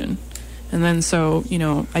stratification. And then so,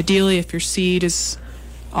 ideally, if your seed is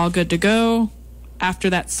all good to go, after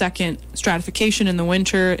that second stratification in the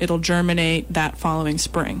winter, it'll germinate that following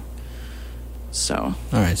spring. So. All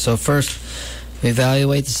right, so first, We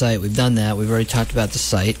evaluate the site. We've done that. We've already talked about the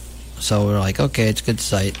site. So we're like, okay, it's a good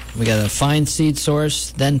site. We got to find seed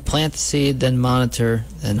source, then plant the seed, then monitor,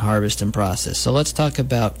 then harvest and process. So let's talk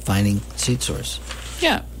about finding seed source.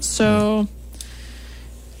 Yeah. So,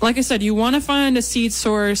 like I said, you want to find a seed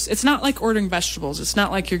source. It's not like ordering vegetables. It's not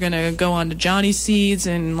like you're going to go on to Johnny's Seeds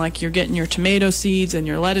and like you're getting your tomato seeds and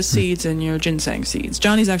your lettuce seeds and your ginseng seeds.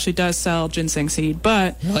 Johnny's actually does sell ginseng seed,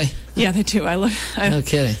 but Really? yeah, they do. No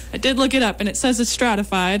kidding. I did look it up, and it says it's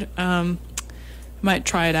stratified. Might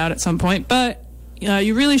try it out at some point, but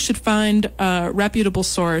you really should find a reputable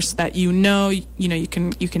source that you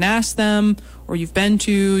can ask them, or you've been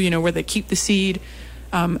to, where they keep the seed,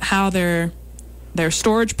 how their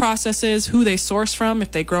storage process is, who they source from,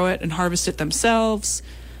 if they grow it and harvest it themselves.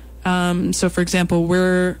 So, for example,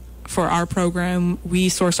 for our program, we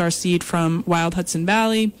source our seed from Wild Hudson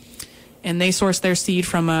Valley, and they source their seed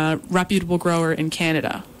from a reputable grower in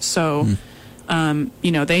Canada. So,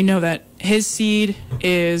 they know that his seed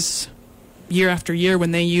is, year after year,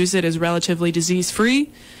 when they use it, is relatively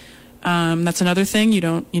disease-free. That's another thing.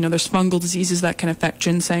 There's fungal diseases that can affect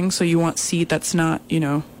ginseng, so you want seed that's not,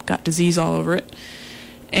 got disease all over it.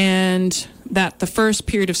 And that the first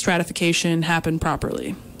period of stratification happened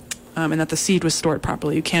properly, and that the seed was stored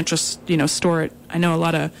properly. You can't just, store it. I know a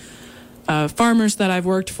lot of farmers that I've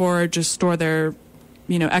worked for just store their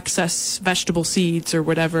excess vegetable seeds or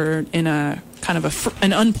whatever in a kind of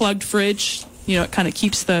an unplugged fridge. It kind of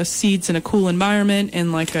keeps the seeds in a cool environment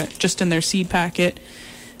and just in their seed packet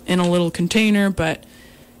in a little container. But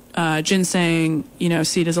ginseng,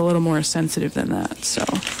 seed is a little more sensitive than that. So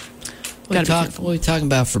What are we talking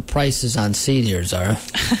about for prices on seed here, Zahra?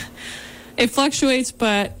 It fluctuates,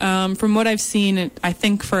 but from what I've seen, I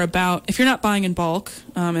think if you're not buying in bulk,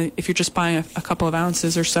 if you're just buying a couple of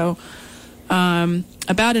ounces or so,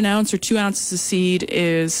 about an ounce or 2 ounces of seed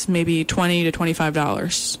is maybe $20 to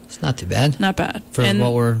 $25. It's not too bad. Not bad. For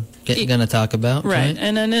what we're going to talk about. Right.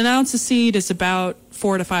 And then an ounce of seed is about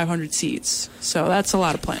 400 to 500 seeds. So that's a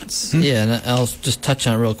lot of plants. Yeah, and I'll just touch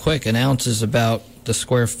on it real quick. An ounce is about the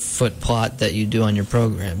square foot plot that you do on your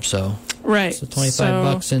program. So, right. So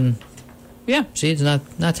 $25 in seeds,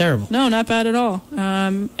 not terrible. No, not bad at all.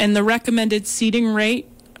 And the recommended seeding rate,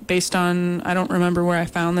 based on, I don't remember where I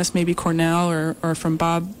found this, maybe Cornell or from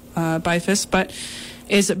Bob Bifus, but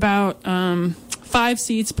is about 5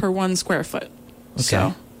 seeds per 1 square foot. Okay.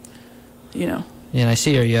 So, Yeah, and I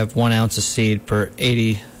see here you have 1 ounce of seed per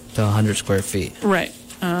 80 to 100 square feet. Right.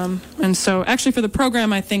 And so actually for the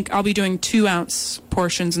program, I think I'll be doing 2 ounce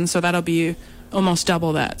portions, and so that'll be almost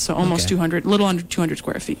double that. So almost 200, little under 200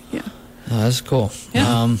 square feet. Yeah. Oh, that's cool.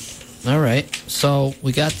 Yeah. All right. So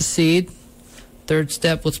we got the seed. Third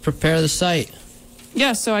step, let's prepare the site.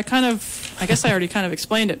 Yeah, so I guess I already kind of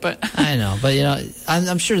explained it, but I know, but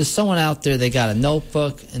I'm sure there's someone out there, they got a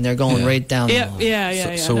notebook and they're going right down the line.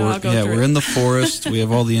 Yeah. So No, we're in the forest. We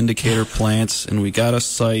have all the indicator plants, and we got a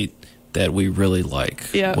site that we really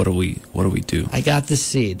like. Yeah. What do we do? I got the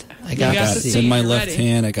seed. I got got the the It's seed. in my You're left ready.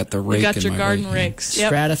 hand. I got the rake you got in your my garden right hand. rakes. Yep.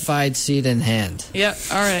 Stratified seed in hand. Yep.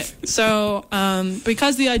 All right. So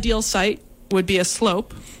because the ideal site would be a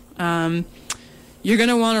slope, you're going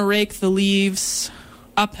to want to rake the leaves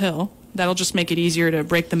uphill. That'll just make it easier to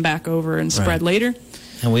break them back over and spread later.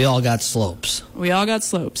 And we all got slopes. We all got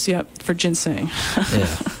slopes, yep, for ginseng.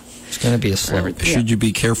 Yeah. It's going to be a slope. Should you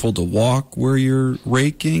be careful to walk where you're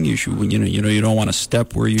raking? You should, you don't want to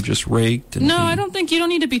step where you just raked. No, I don't think you don't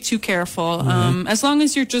need to be too careful. As long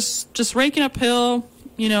as you're just raking uphill,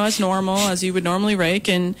 as normal, as you would normally rake,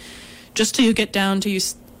 and just till you get down to you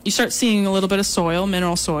start seeing a little bit of soil,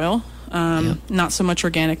 mineral soil, not so much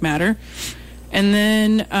organic matter. And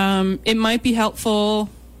then it might be helpful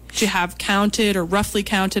to have counted or roughly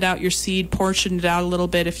counted out your seed, portioned it out a little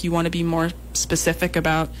bit if you want to be more specific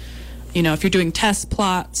about, if you're doing test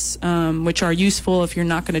plots, which are useful if you're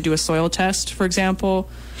not going to do a soil test, for example.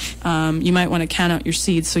 You might want to count out your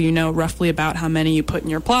seeds so you know roughly about how many you put in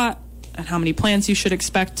your plot and how many plants you should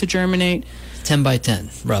expect to germinate. 10 by 10,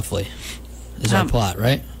 roughly, is our plot,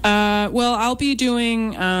 right? Well, I'll be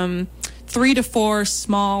doing 3 to 4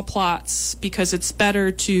 small plots because it's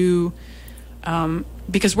better to,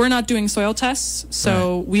 because we're not doing soil tests,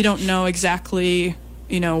 so we don't know exactly,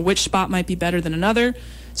 which spot might be better than another.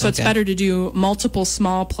 So it's better to do multiple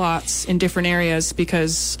small plots in different areas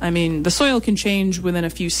because, the soil can change within a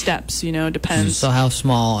few steps, depends. So how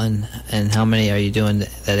small and how many are you doing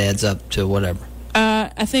that adds up to whatever?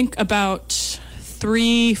 I think about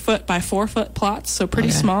 3 foot by 4 foot plots, so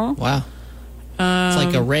pretty small. Wow. It's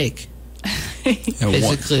like a rake.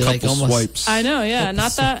 Basically, like almost swipes. I know, yeah,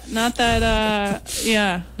 not that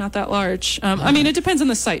large. I mean, it depends on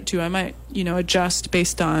the site too. I might, adjust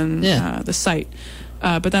based on the site,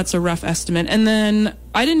 but that's a rough estimate. And then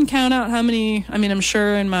I didn't count out how many. I mean, I'm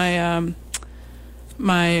sure in my on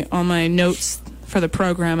my notes for the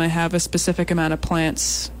program, I have a specific amount of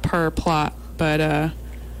plants per plot, but I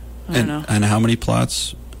don't know. And how many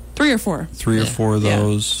plots? 3 or 4. 3 or 4 of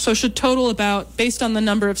those. So should total about, based on the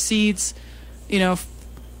number of seeds,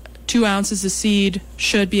 2 ounces of seed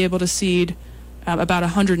should be able to seed about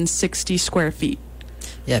 160 square feet.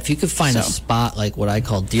 Yeah, if you could find a spot like what I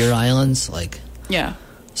call deer islands, like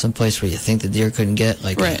someplace where you think the deer couldn't get,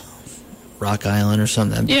 like a rock island or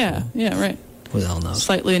something. Yeah, right. Who the hell knows?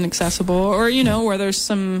 Slightly inaccessible, or where there's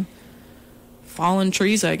some fallen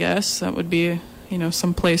trees. I guess that would be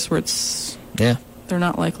some place where it's they're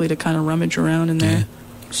not likely to kind of rummage around in there.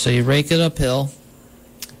 So you rake it uphill,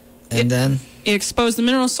 and then you expose the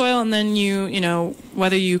mineral soil, and then you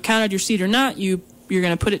whether you counted your seed or not, you're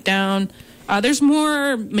going to put it down. There's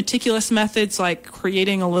more meticulous methods like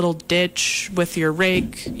creating a little ditch with your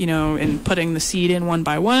rake, and putting the seed in one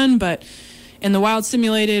by one, but in the wild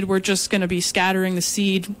simulated, we're just going to be scattering the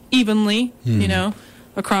seed evenly,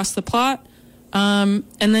 across the plot. And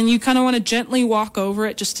then you kind of want to gently walk over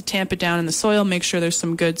it just to tamp it down in the soil, make sure there's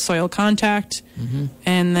some good soil contact,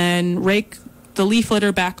 and then rake the leaf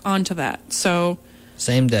litter back onto that. So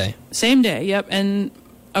same day, yep. And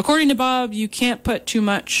according to Bob, you can't put too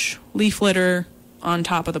much leaf litter on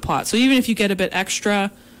top of the plot. So even if you get a bit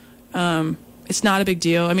extra, it's not a big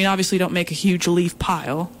deal. I mean, obviously don't make a huge leaf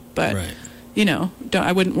pile, but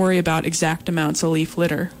I wouldn't worry about exact amounts of leaf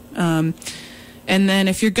litter. And then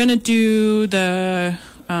if you're going to do the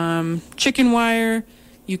chicken wire,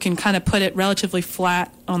 you can kind of put it relatively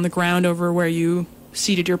flat on the ground over where you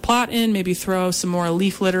seeded your plot in. Maybe throw some more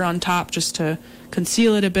leaf litter on top just to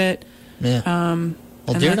conceal it a bit. Yeah.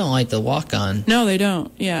 Well, deer don't like the walk-on. No, they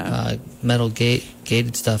don't. Yeah. Metal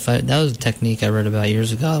gated stuff. That was a technique I read about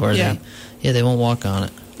years ago where they won't walk on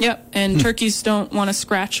it. Yep. And turkeys don't want to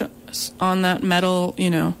scratch on that metal,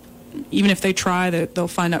 even if they try, they'll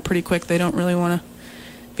find out pretty quick they don't really want to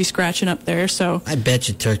be scratching up there. So I bet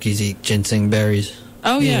you turkeys eat ginseng berries.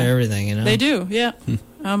 Oh yeah, everything. They do. Yeah.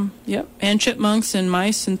 Yep. And chipmunks and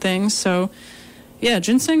mice and things. So yeah,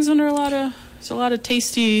 ginseng's under a lot of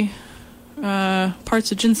tasty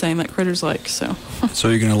parts of ginseng that critters like. So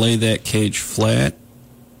you're gonna lay that cage flat,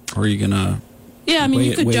 or are you gonna? Yeah, I mean,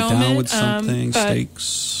 you could weigh dome it down it with something, but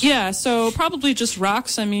stakes. Yeah, so probably just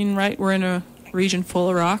rocks. I mean, we're in a region full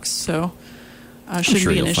of rocks, so shouldn't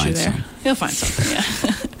be an issue there. You'll find something, yeah.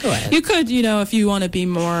 Go ahead. You could, if you want to be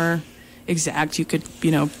more exact, you could,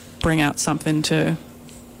 bring out something to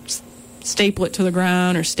staple it to the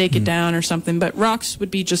ground or stake it down or something, but rocks would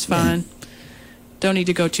be just fine. Don't need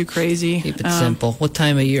to go too crazy. Keep it simple. What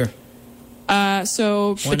time of year?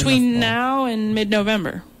 So between now and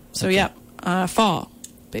mid-November. So, fall,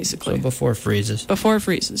 basically. So before it freezes. Before it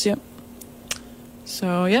freezes, yep.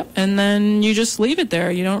 So, yep. And then you just leave it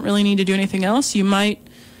there. You don't really need to do anything else. You might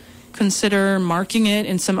consider marking it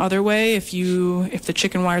in some other way if the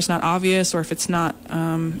chicken wire is not obvious, or if it's not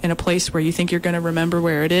in a place where you think you're going to remember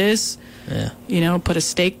where it is. Yeah. Put a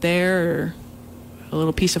stake there or a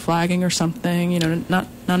little piece of flagging or something. Not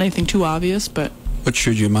anything too obvious, but... What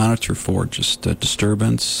should you monitor for? Just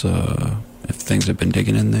disturbance? If things have been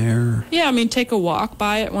digging in there? Yeah, I mean, take a walk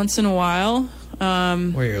by it once in a while.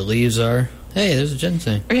 Where your leaves are. Hey, there's a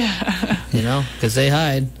ginseng. Yeah. Because they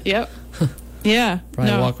hide. Yep. Yeah.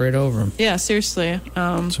 Probably walk right over them. Yeah, seriously.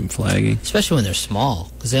 Some flagging. Especially when they're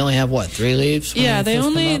small. Because they only have, 3 leaves? Yeah, they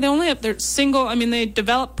only have their single... I mean, they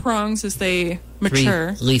develop prongs as they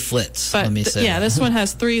mature. 3 leaflets, but let me say. Yeah, this one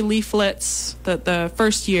has 3 leaflets. The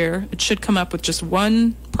first year, it should come up with just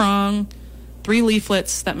 1 prong, 3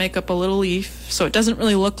 leaflets that make up a little leaf. So it doesn't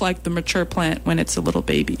really look like the mature plant when it's a little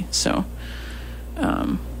baby. So,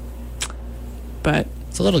 but...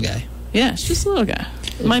 It's a little guy. Yeah, it's just a little guy.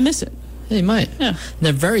 Might miss it. Yeah, you might. Yeah. And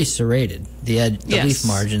they're very serrated, the leaf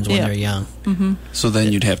margins when they're young. Mm-hmm. So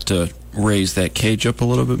then you'd have to raise that cage up a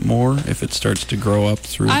little bit more if it starts to grow up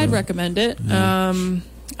through. I'd recommend it. Yeah.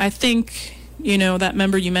 I think, that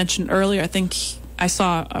member you mentioned earlier, I think I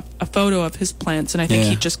saw a photo of his plants, and I think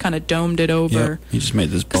he just kind of domed it over. Yep. He just made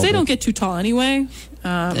this bubble. Because they don't get too tall anyway.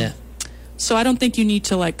 Yeah. So I don't think you need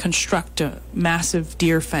to construct a massive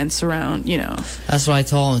deer fence around, That's what I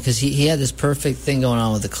told him, because he had this perfect thing going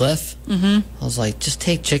on with the cliff. Mm-hmm. I was like, just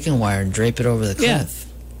take chicken wire and drape it over the cliff.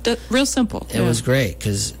 Yeah, real simple. It was great,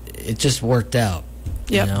 because it just worked out.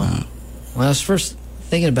 Yep. When I was first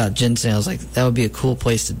thinking about ginseng, I was like, that would be a cool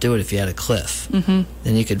place to do it if you had a cliff. Mm-hmm.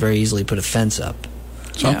 Then you could very easily put a fence up.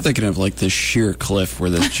 So I'm thinking of like this sheer cliff where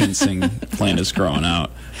the ginseng plant is growing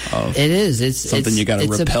out. It is. It's something you got to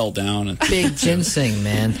rappel down. And big ginseng,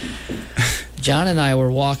 man. John and I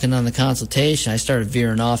were walking on the consultation. I started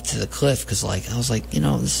veering off to the cliff because, I was like, this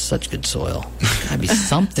is such good soil. Gotta be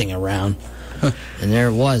something around. And there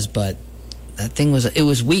it was, but that thing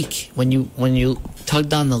was weak. When you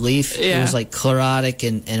tugged on the leaf, it was like chlorotic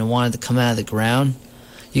and it wanted to come out of the ground.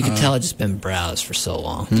 You could tell it just been browsed for so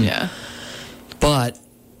long. Yeah. But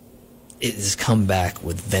it has come back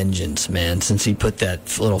with vengeance, man, since he put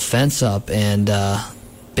that little fence up and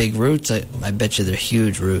big roots. I bet you they're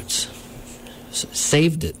huge roots.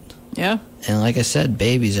 Saved it. Yeah. And like I said,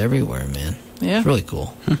 babies everywhere, man. Yeah. It's really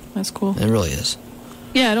cool. That's cool. It really is.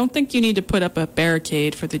 Yeah, I don't think you need to put up a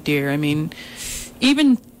barricade for the deer. I mean,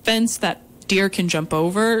 even fence that deer can jump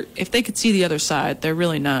over, if they could see the other side, they're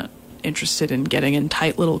really not interested in getting in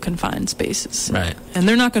tight little confined spaces. Right. And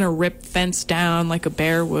they're not going to rip fence down like a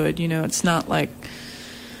bear would. It's not like,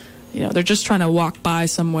 they're just trying to walk by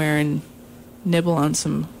somewhere and nibble on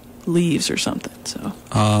some leaves or something. So.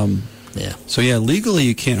 Yeah. So legally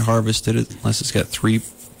you can't harvest it unless it's got 3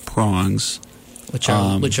 prongs, which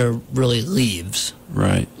are really leaves.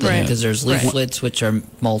 Right. Right. Because there's leaflets, which are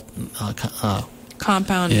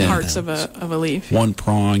compound parts of a leaf. 1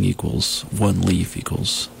 prong equals 1 leaf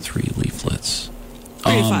equals 3 leaflets.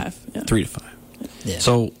 3 to 5. Yeah. 3 to 5. Yeah.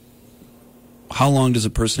 So, how long does a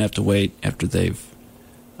person have to wait after they've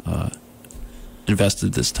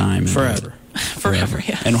invested this time? Forever. Forever.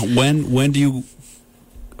 Yeah. And when do you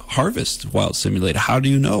harvest wild simulated? How do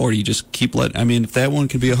you know, or do you just keep if that one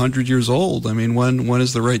could be 100 years old, when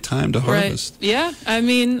is the right time to harvest? Right. Yeah,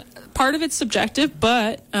 part of it's subjective,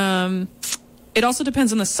 but it also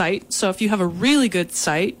depends on the site. So if you have a really good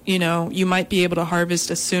site, you might be able to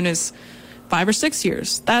harvest as soon as 5 or 6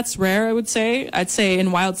 years. That's rare, I would say. I'd say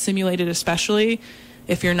in wild simulated especially,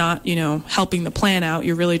 if you're not, helping the plant out,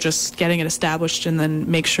 you're really just getting it established and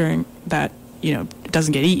then make sure that, it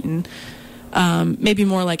doesn't get eaten. Maybe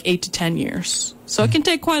more like 8 to 10 years. So it can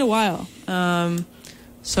take quite a while.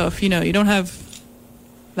 So if, you don't have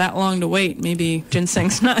that long to wait, maybe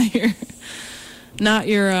ginseng's not your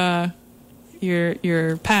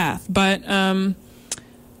path. But,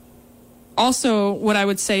 also what I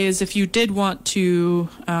would say is if you did want to,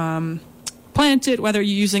 plant it, whether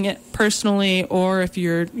you're using it personally or if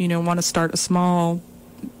you're, want to start a small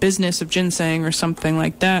business of ginseng or something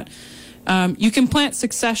like that, you can plant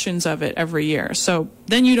successions of it every year. So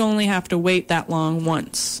then you'd only have to wait that long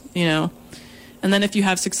once, And then if you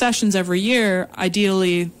have successions every year,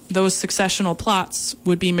 ideally those successional plots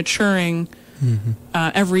would be maturing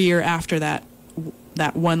every year after that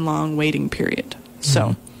one long waiting period.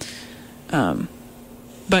 So,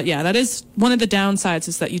 but yeah, that is one of the downsides,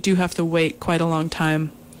 is that you do have to wait quite a long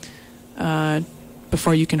time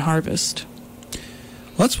before you can harvest.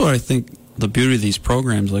 Well, that's what I think the beauty of these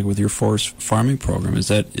programs, like with your forest farming program, is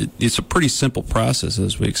that it's a pretty simple process,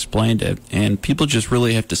 as we explained it, and people just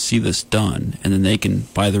really have to see this done, and then they can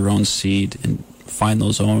buy their own seed and find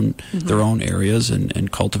their own areas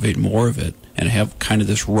and cultivate more of it, and have kind of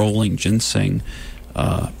this rolling ginseng,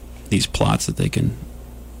 these plots that they can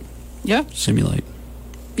simulate.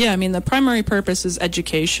 Yeah, the primary purpose is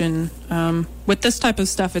education. With this type of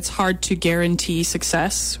stuff, it's hard to guarantee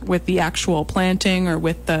success with the actual planting or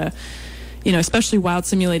with the, especially wild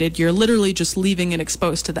simulated, you're literally just leaving it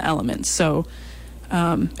exposed to the elements. So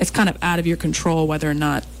it's kind of out of your control whether or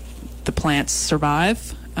not the plants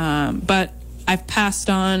survive. But I've passed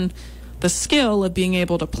on the skill of being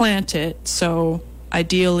able to plant it. So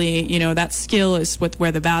ideally, that skill is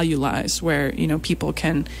where the value lies, where, people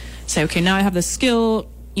can say, okay, now I have the skill,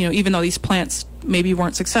 even though these plants maybe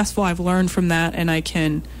weren't successful, I've learned from that and I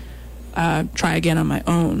can try again on my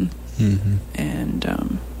own.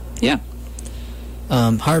 And,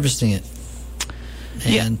 harvesting it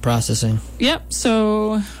and processing. Yep.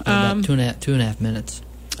 So about two and a half minutes.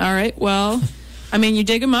 All right. Well, you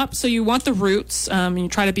dig them up. So you want the roots. You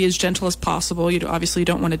try to be as gentle as possible. You obviously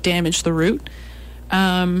don't want to damage the root.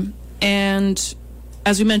 And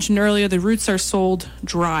as we mentioned earlier, the roots are sold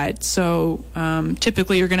dried. So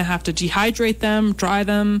typically you're going to have to dehydrate them, dry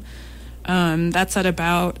them. That's at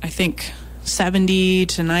about, I think, 70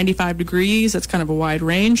 to 95 degrees. That's kind of a wide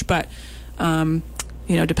range, but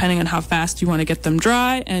depending on how fast you want to get them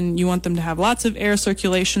dry, and you want them to have lots of air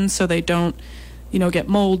circulation so they don't, get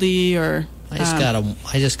moldy or. I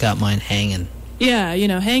just got mine hanging. Yeah,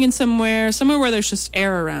 hanging somewhere where there's just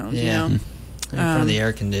air around. In front of the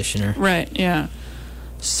air conditioner. Right. Yeah.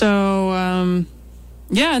 So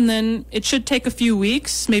Yeah, and then it should take a few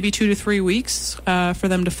weeks, maybe 2 to 3 weeks, for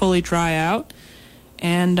them to fully dry out.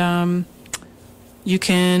 And you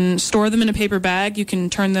can store them in a paper bag. You can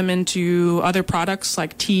turn them into other products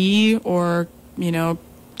like tea, or,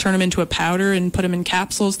 turn them into a powder and put them in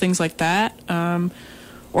capsules, things like that.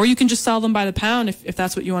 Or you can just sell them by the pound if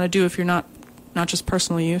that's what you want to do, if you're not just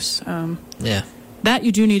personal use. Yeah. That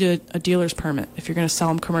you do need a dealer's permit if you're going to sell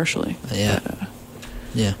them commercially. Yeah.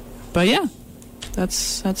 But yeah,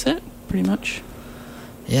 that's it, pretty much.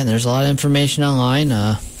 Yeah, there's a lot of information online,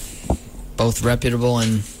 both reputable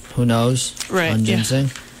and who knows on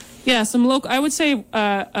ginseng. Yeah, some local. I would say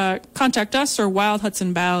contact us or Wild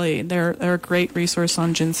Hudson Valley. They're a great resource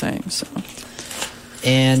on ginseng. So.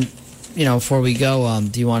 And before we go,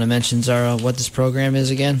 do you want to mention, Zahra, what this program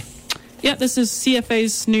is again? Yeah, this is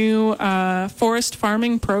CFA's new forest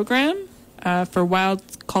farming program for wild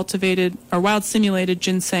simulated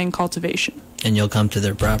ginseng cultivation. And you'll come to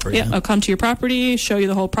their property. Yeah, I'll come to your property, show you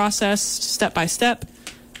the whole process step by step,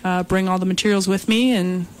 bring all the materials with me,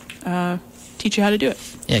 and teach you how to do it.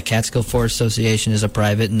 Yeah, Catskill Forest Association is a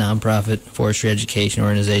private, nonprofit forestry education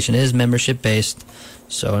organization. It is membership-based,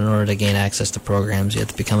 so in order to gain access to programs, you have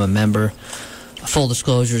to become a member. Full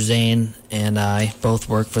disclosure, Zane and I both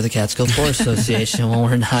work for the Catskill Forest Association when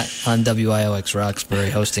we're not on WIOX Roxbury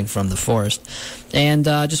hosting from the forest. And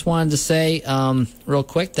just wanted to say real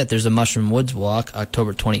quick that there's a Mushroom Woods Walk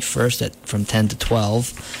October 21st from 10 to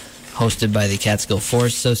 12, hosted by the Catskill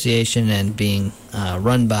Forest Association and being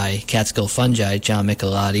run by Catskill Fungi, John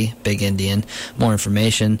Michelotti, Big Indian. More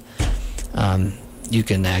information, you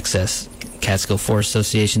can access Catskill Forest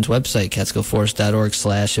Association's website,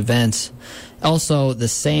 catskillforest.org/events. Also, the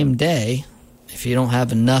same day, if you don't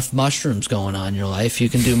have enough mushrooms going on in your life, you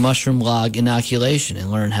can do mushroom log inoculation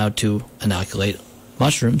and learn how to inoculate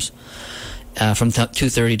mushrooms from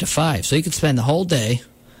 2:30 to 5. So you could spend the whole day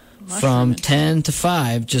from 10 to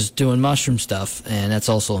 5 just doing mushroom stuff, and that's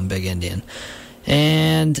also in Big Indian.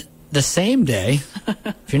 And the same day,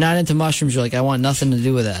 if you're not into mushrooms, you're like, I want nothing to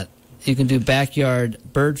do with that, you can do backyard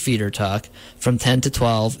bird feeder talk from 10 to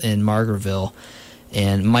 12 in Margaretville.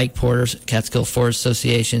 And Mike Porter, Catskill Forest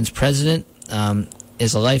Association's president,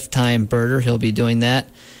 is a lifetime birder. He'll be doing that.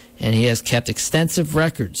 And he has kept extensive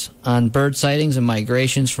records on bird sightings and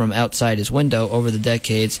migrations from outside his window over the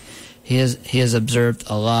decades. He has observed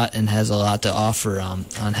a lot and has a lot to offer on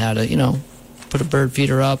how to, put a bird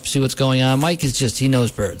feeder up, see what's going on. Mike he knows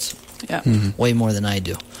birds. Yeah. Way more than I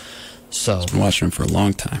do. So I've been watching him for a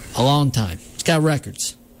long time. He's got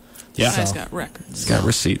records. Yeah. He's got records. He's got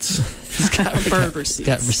receipts. He's got bird receipts.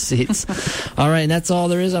 Got receipts. All right, and that's all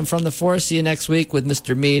there is. I'm From the Forest. See you next week with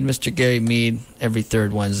Mr. Mead, Mr. Gary Mead. Every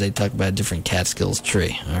third Wednesday, talk about a different Catskills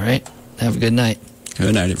tree. All right? Have a good night.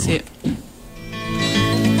 Good night, everyone. See you.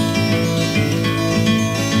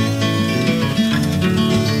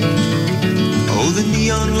 Oh, the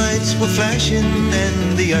neon lights were flashing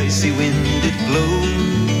and the icy wind did blow.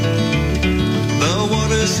 The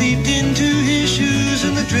water seeped into his shoes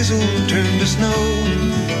and the drizzle turned to snow.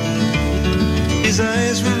 His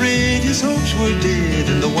eyes were red, his hopes were dead,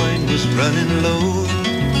 and the wine was running low.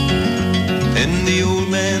 And the old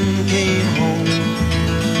man came home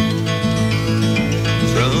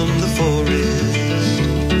from the forest.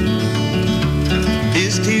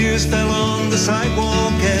 His tears fell on the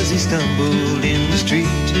sidewalk as he stumbled in the street.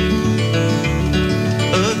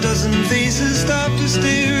 A dozen faces stopped to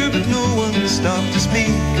stare, but no one stopped to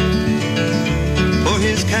speak. For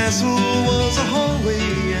his castle was a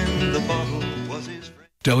hallway and the bottle was his friend.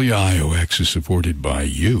 WIOX is supported by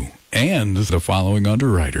you and the following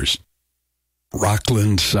underwriters.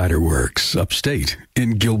 Rockland Cider Works, upstate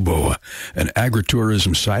in Gilboa, an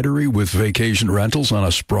agritourism cidery with vacation rentals on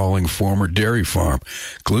a sprawling former dairy farm.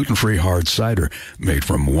 Gluten-free hard cider made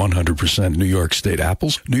from 100% New York State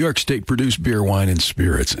apples, New York State-produced beer, wine, and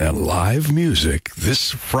spirits, and live music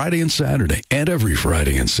this Friday and Saturday, and every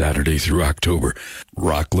Friday and Saturday through October.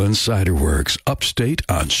 Rockland Cider Works, upstate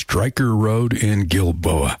on Stryker Road in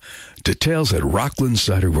Gilboa. Details at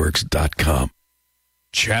rocklandciderworks.com.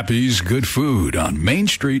 Chappie's Good Food on Main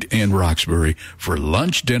Street in Roxbury for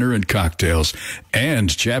lunch, dinner, and cocktails. And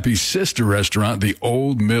Chappie's sister restaurant, the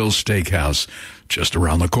Old Mill Steakhouse, just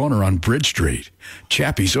around the corner on Bridge Street.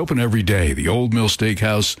 Chappie's open every day. The Old Mill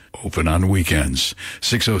Steakhouse open on weekends.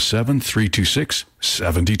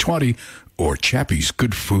 607-326-7020 or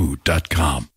chappiesgoodfood.com.